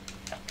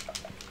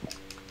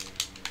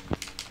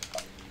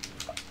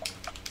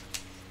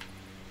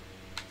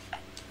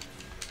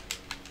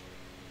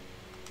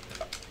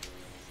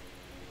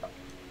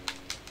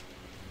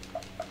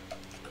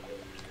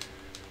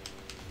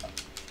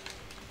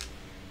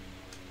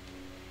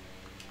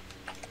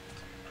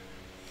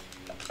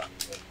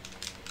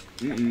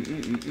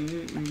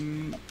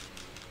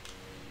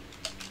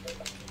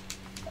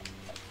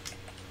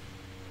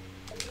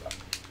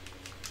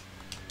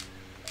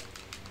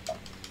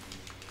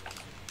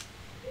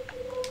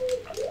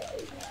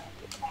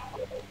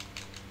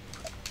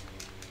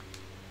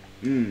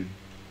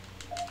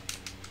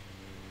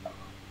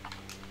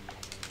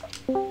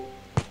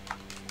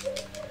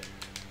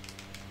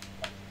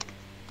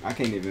 I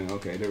can't even.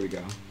 Okay, there we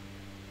go.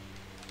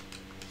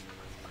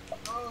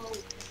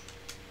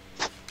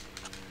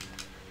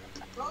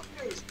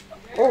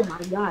 Oh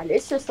my god,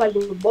 it's just like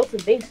with both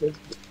evasive,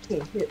 you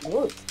can't hit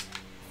once.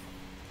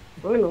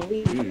 I'm gonna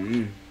leave.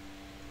 Mm-hmm.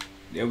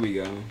 There we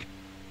go.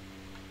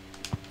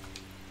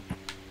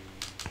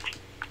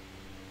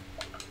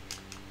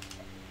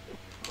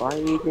 Why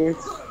you this?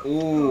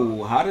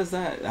 Ooh, how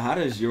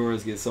does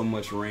yours get so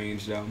much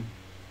range though?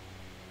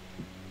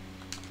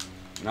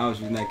 When I was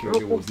using that character,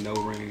 there was no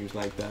range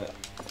like that.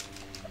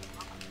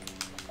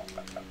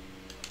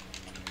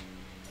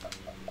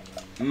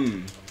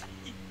 Hmm.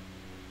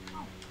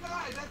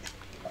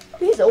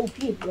 He's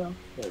OP, bro.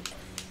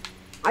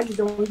 I just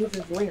don't use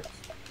his lance.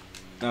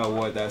 Oh,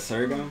 what, that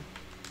Sergo?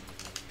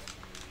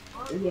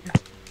 Yeah.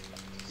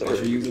 What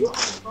you're using? I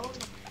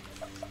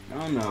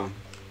don't know.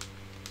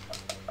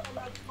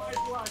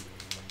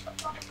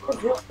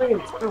 His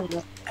lance, I don't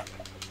know.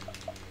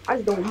 I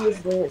just don't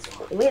use lance.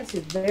 Lance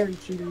is very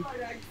cheating.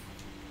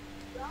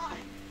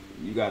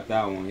 You got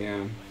that one,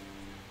 yeah.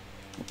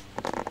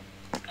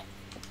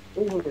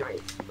 Ooh,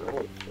 nice.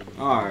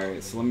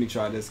 Alright, so let me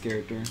try this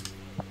character.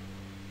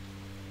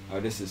 Oh,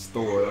 this is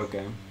Thor,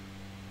 okay.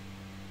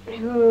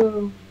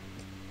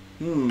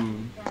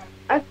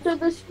 After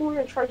this, we're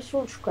gonna try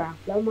Switchcraft.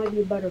 That might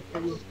be better for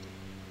you.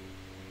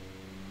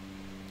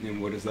 And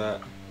what is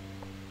that?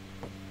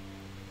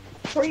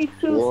 3, 2.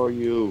 Who are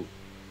you?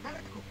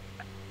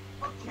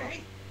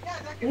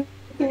 You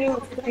can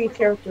use 3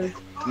 characters.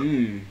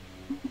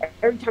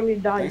 Every time you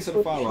die, Thanks for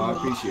the follow, I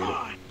appreciate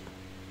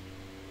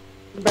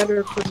it.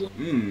 Better for you.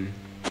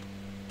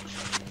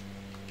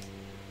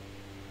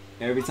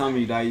 Every time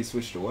you die, you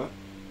switch to what?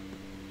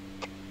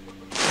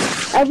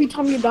 Every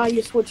time you die,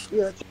 you switch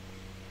your.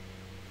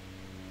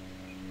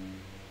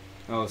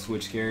 Oh,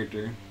 switch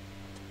character.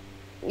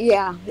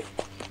 Yeah.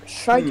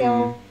 Strike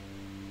out.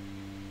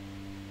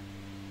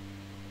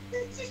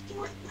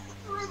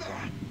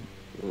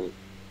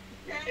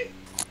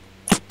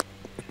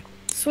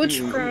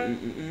 Switchcraft.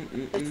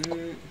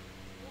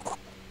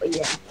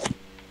 Yeah.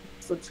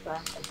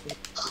 Switchcraft.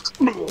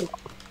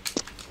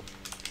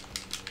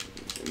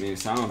 I mean, it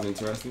sounds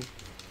interesting.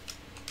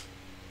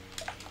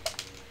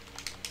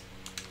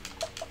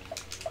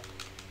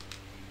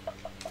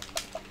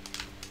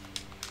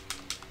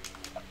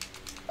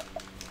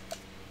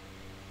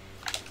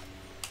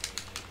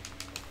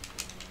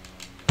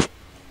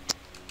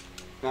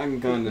 I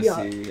can kind of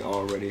see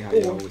already how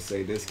y'all would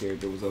say this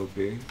character was OP.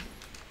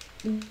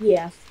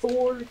 Yeah,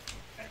 Thor.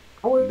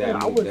 I was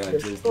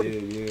just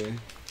did, yeah.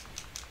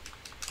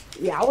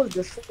 Yeah, I was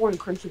destroying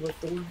Crunchy with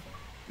Thor.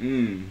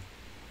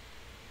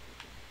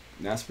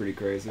 That's pretty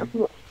crazy.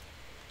 I'm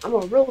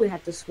gonna really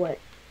have to sweat.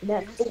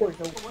 That Thor's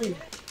OP.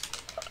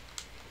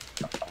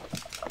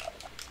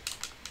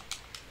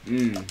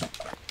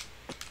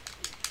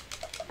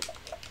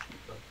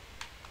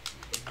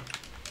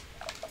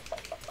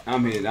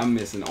 I'm hit. I'm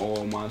missing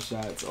all my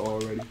shots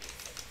already.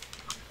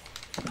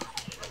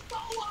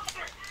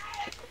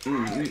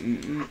 Let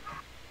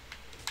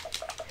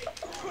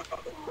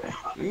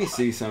me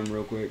see something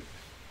real quick.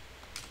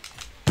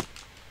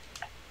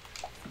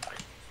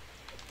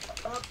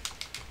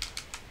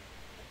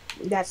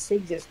 That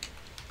Sig just.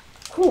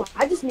 Cool.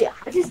 I just need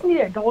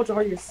to dodge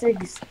all your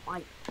Sigs.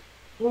 Like,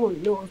 oh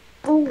no,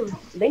 Thor.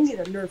 They need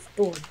a nerf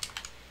Thor.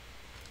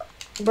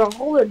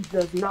 Brawlhalla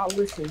does not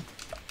listen.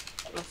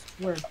 I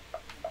swear.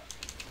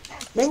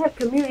 They have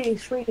community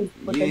streams,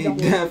 but they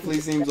don't. He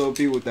definitely seems OP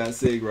with that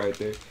Sig right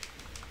there.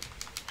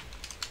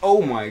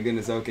 Oh my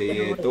goodness.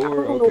 Okay, yeah,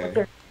 Thor.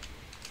 Okay.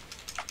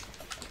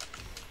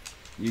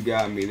 You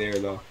got me there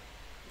though.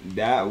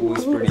 That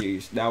was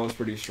pretty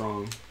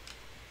strong.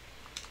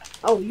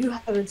 Oh, you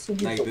haven't seen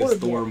like the this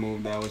orb Thor yet.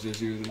 move that I was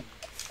just using.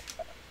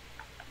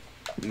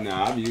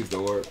 Nah, I've used the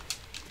orb.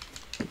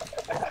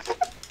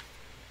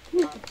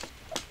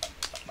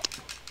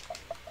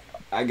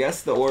 I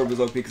guess the orb is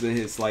OP because it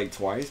hits like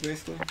twice,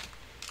 basically.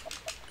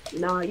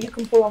 Nah, you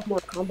can pull off more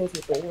combos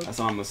with the orb. That's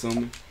all I'm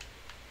assuming.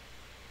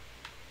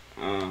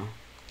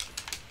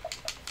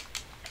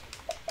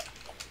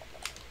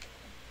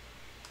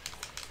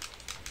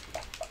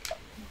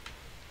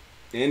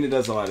 And it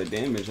does a lot of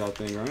damage, I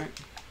think, right?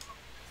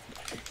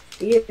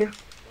 Yeah.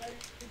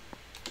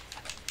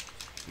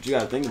 But you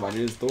gotta think about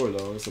it, it's Thor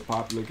though. It's a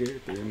popular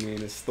character. I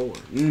mean, it's Thor.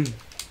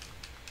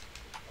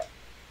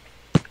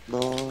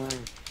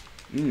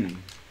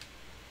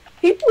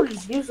 People are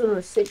just using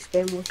a 6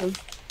 spam with him.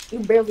 You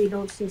barely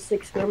don't see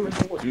 6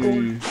 spammers with Thor.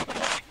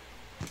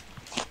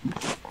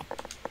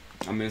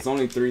 I mean, it's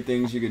only 3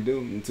 things you can do,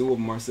 and 2 of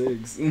them are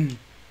SIGs.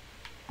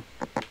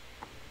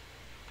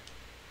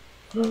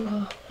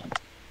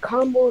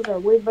 Combos are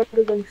way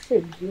better than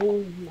Sigs. You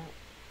know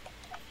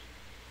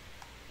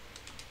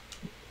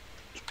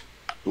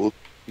that.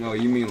 No,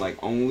 you mean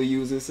like only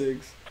using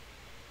SIGs?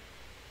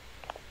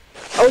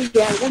 Oh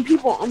yeah, when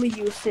people only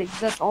use Sigs,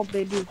 that's all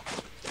they do.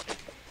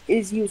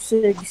 Is use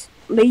Sigs.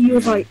 They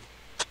use like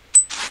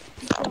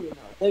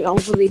they all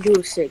they do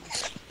is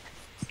Sigs.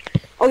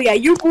 Oh yeah,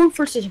 you're going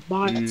versus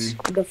bots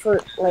the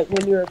first like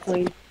when you were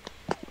playing.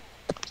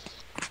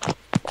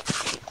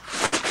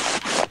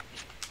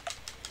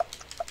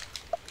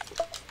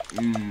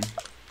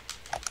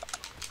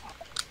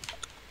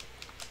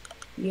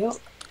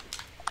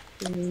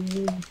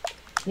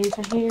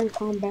 Hand-to-hand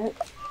combat.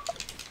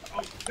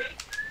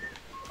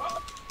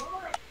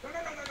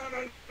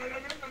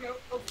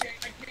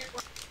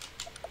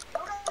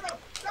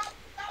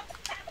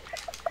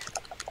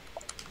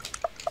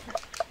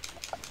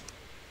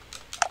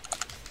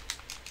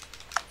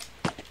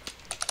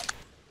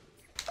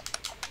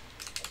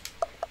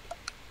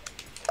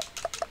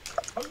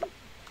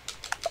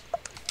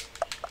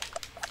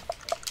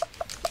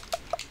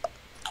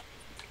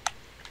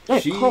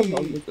 She,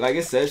 like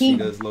it says, she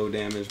does low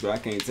damage, but I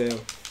can't tell.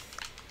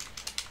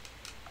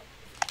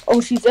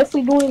 Oh, she's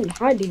definitely doing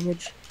high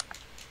damage.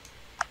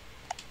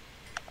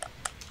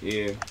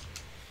 Yeah,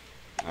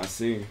 I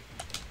see.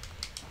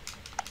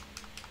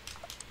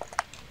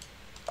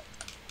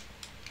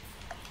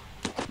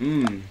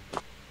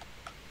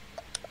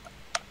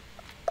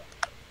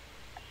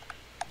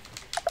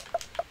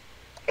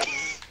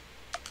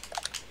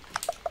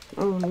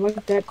 Oh, look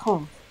at that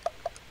cough.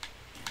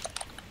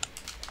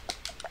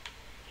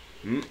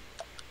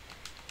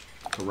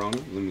 Corona,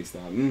 let me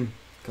stop.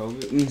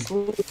 COVID.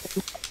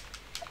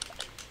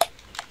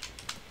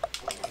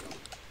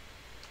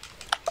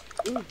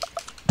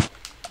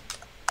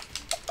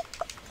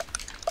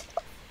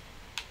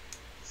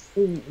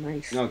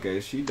 Nice. Okay,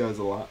 she does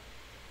a lot.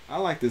 I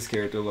like this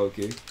character,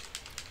 low-key.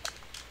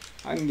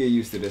 I can get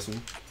used to this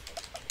one.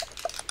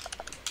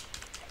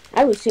 I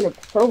haven't seen a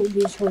pro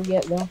use her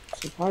yet, though.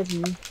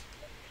 Surprisingly.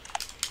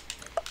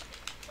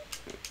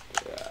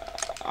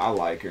 I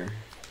like her.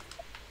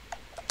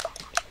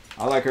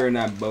 I like her and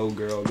that bow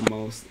girl the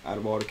most out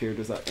of all the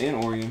characters. And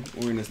Orion.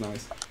 Orion is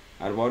nice.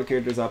 Out of all the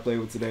characters I played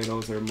with today,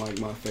 those are like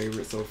my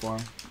favorite so far.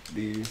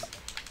 These.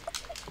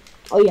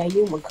 Oh yeah,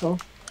 Yumiko.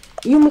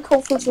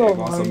 Yumiko for sure.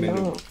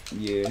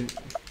 Yeah.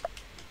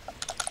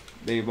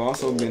 They've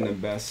also been the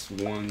best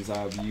ones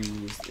I've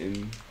used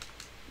in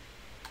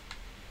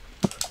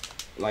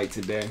like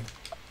today.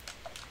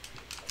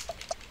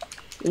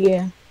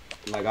 Yeah.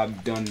 Like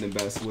I've done the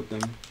best with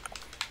them.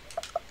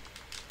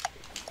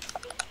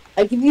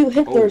 Like if you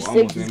hit their I almost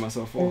made six,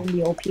 myself fall. it'll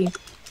be OP.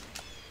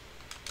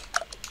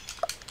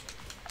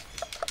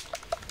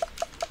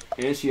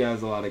 And she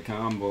has a lot of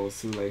combos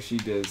too. Like she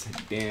does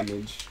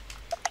damage.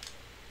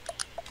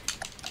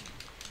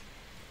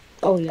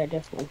 Oh yeah,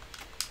 definitely.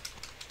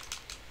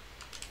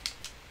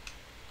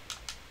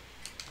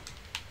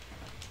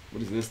 What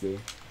does this do?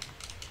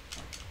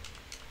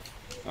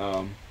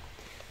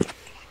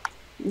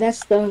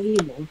 That's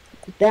the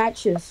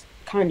that's just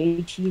kind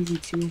of cheesy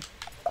too.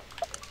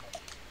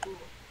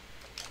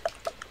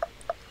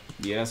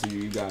 Yeah, that's what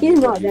you got. He's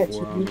not that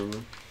before, I cheesy. remember.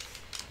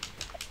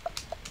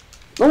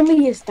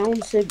 Only his down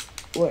set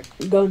what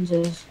guns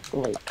is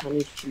like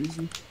kind of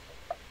cheesy.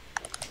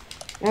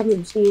 I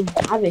haven't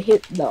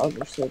hit the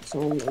other sets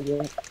only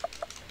yet.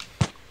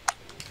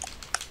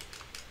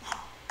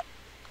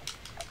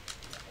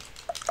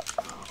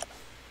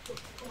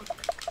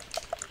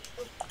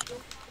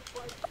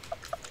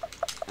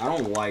 I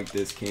don't like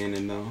this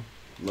cannon though,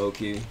 low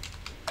key.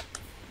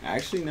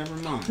 Actually, never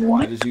mind.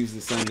 What? I just used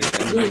the sun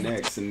and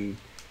X and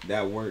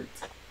that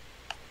worked.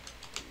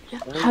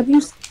 Have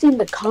you seen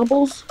the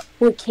combos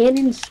with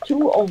cannons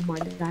too? Oh my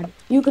god.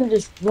 You can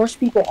just rush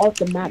people off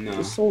the map. No.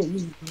 It's so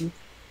easy.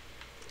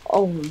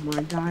 Oh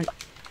my god.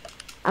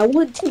 I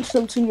would teach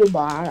them to you, but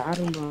I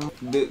don't know.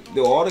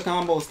 Do all the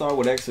combos start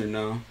with X or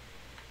no?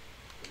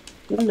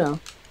 No.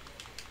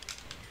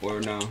 Or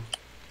no?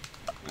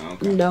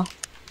 Okay. No.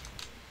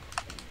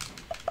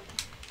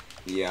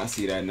 Yeah, I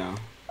see that now.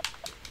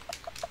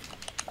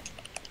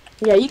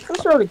 Yeah, you can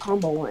start a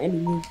combo on any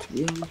move, to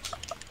be honest.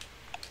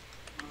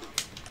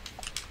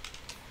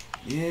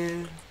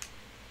 Yeah.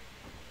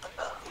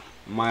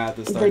 Might have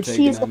to start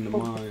taking that into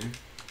mind.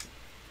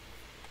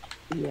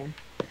 Yeah.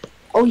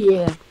 Oh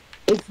yeah.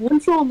 If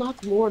once you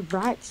unlock Lord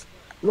Vrax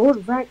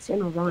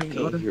and Orion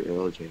are You're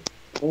LJ.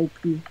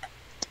 OP.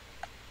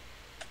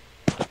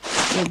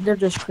 Like, they're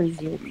just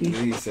crazy OP.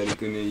 He said he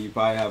couldn't hear you.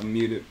 Probably have him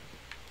muted.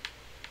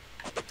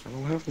 I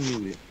don't have to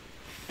mute it.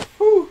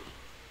 Whew.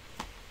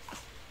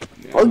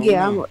 Oh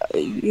yeah,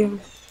 yeah.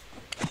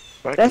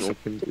 That's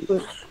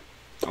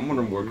I'm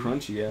wondering where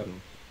Crunchy at.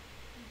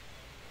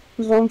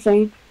 That's what I'm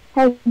saying.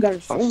 How you got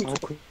his I phone? saw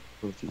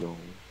Crunchy on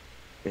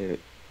it.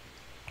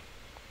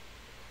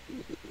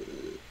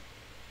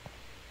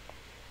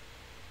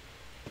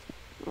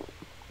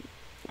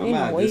 I'm gonna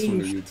add this one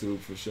to YouTube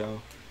for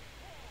sure.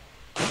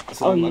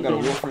 So I got a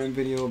Warframe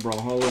video,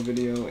 Brawlhalla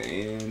video,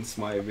 and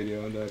Smite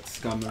video that's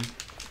coming.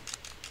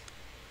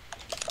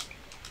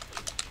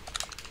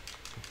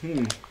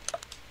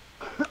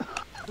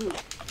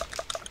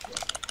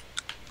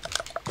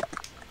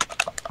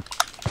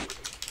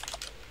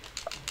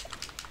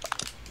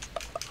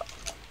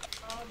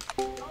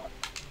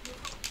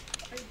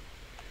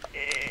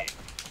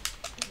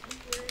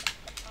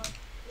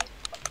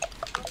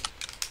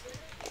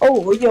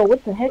 Oh, yo,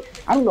 what the heck?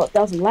 I don't know if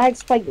that was a lag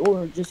spike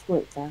or just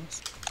went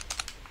fast.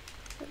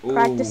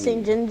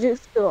 Practicing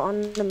Genjutsu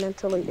on the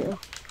mentally do.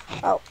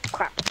 Oh,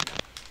 crap.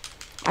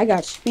 I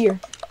got spear.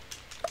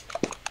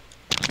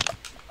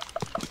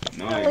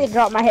 I really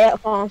dropped my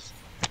headphones.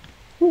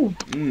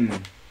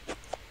 Mmm.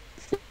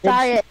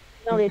 Sorry, I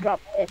only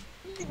dropped it.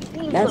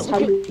 That's how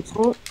you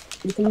taunt.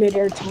 You can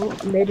mid-air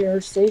taunt, mid-air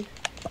save.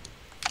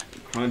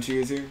 Crunchy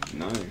is here?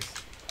 Nice.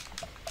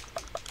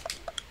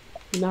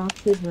 Nah,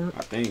 he's not.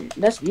 I think.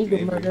 That's vegan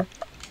Maybe. murder.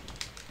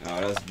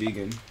 Oh, that's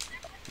vegan.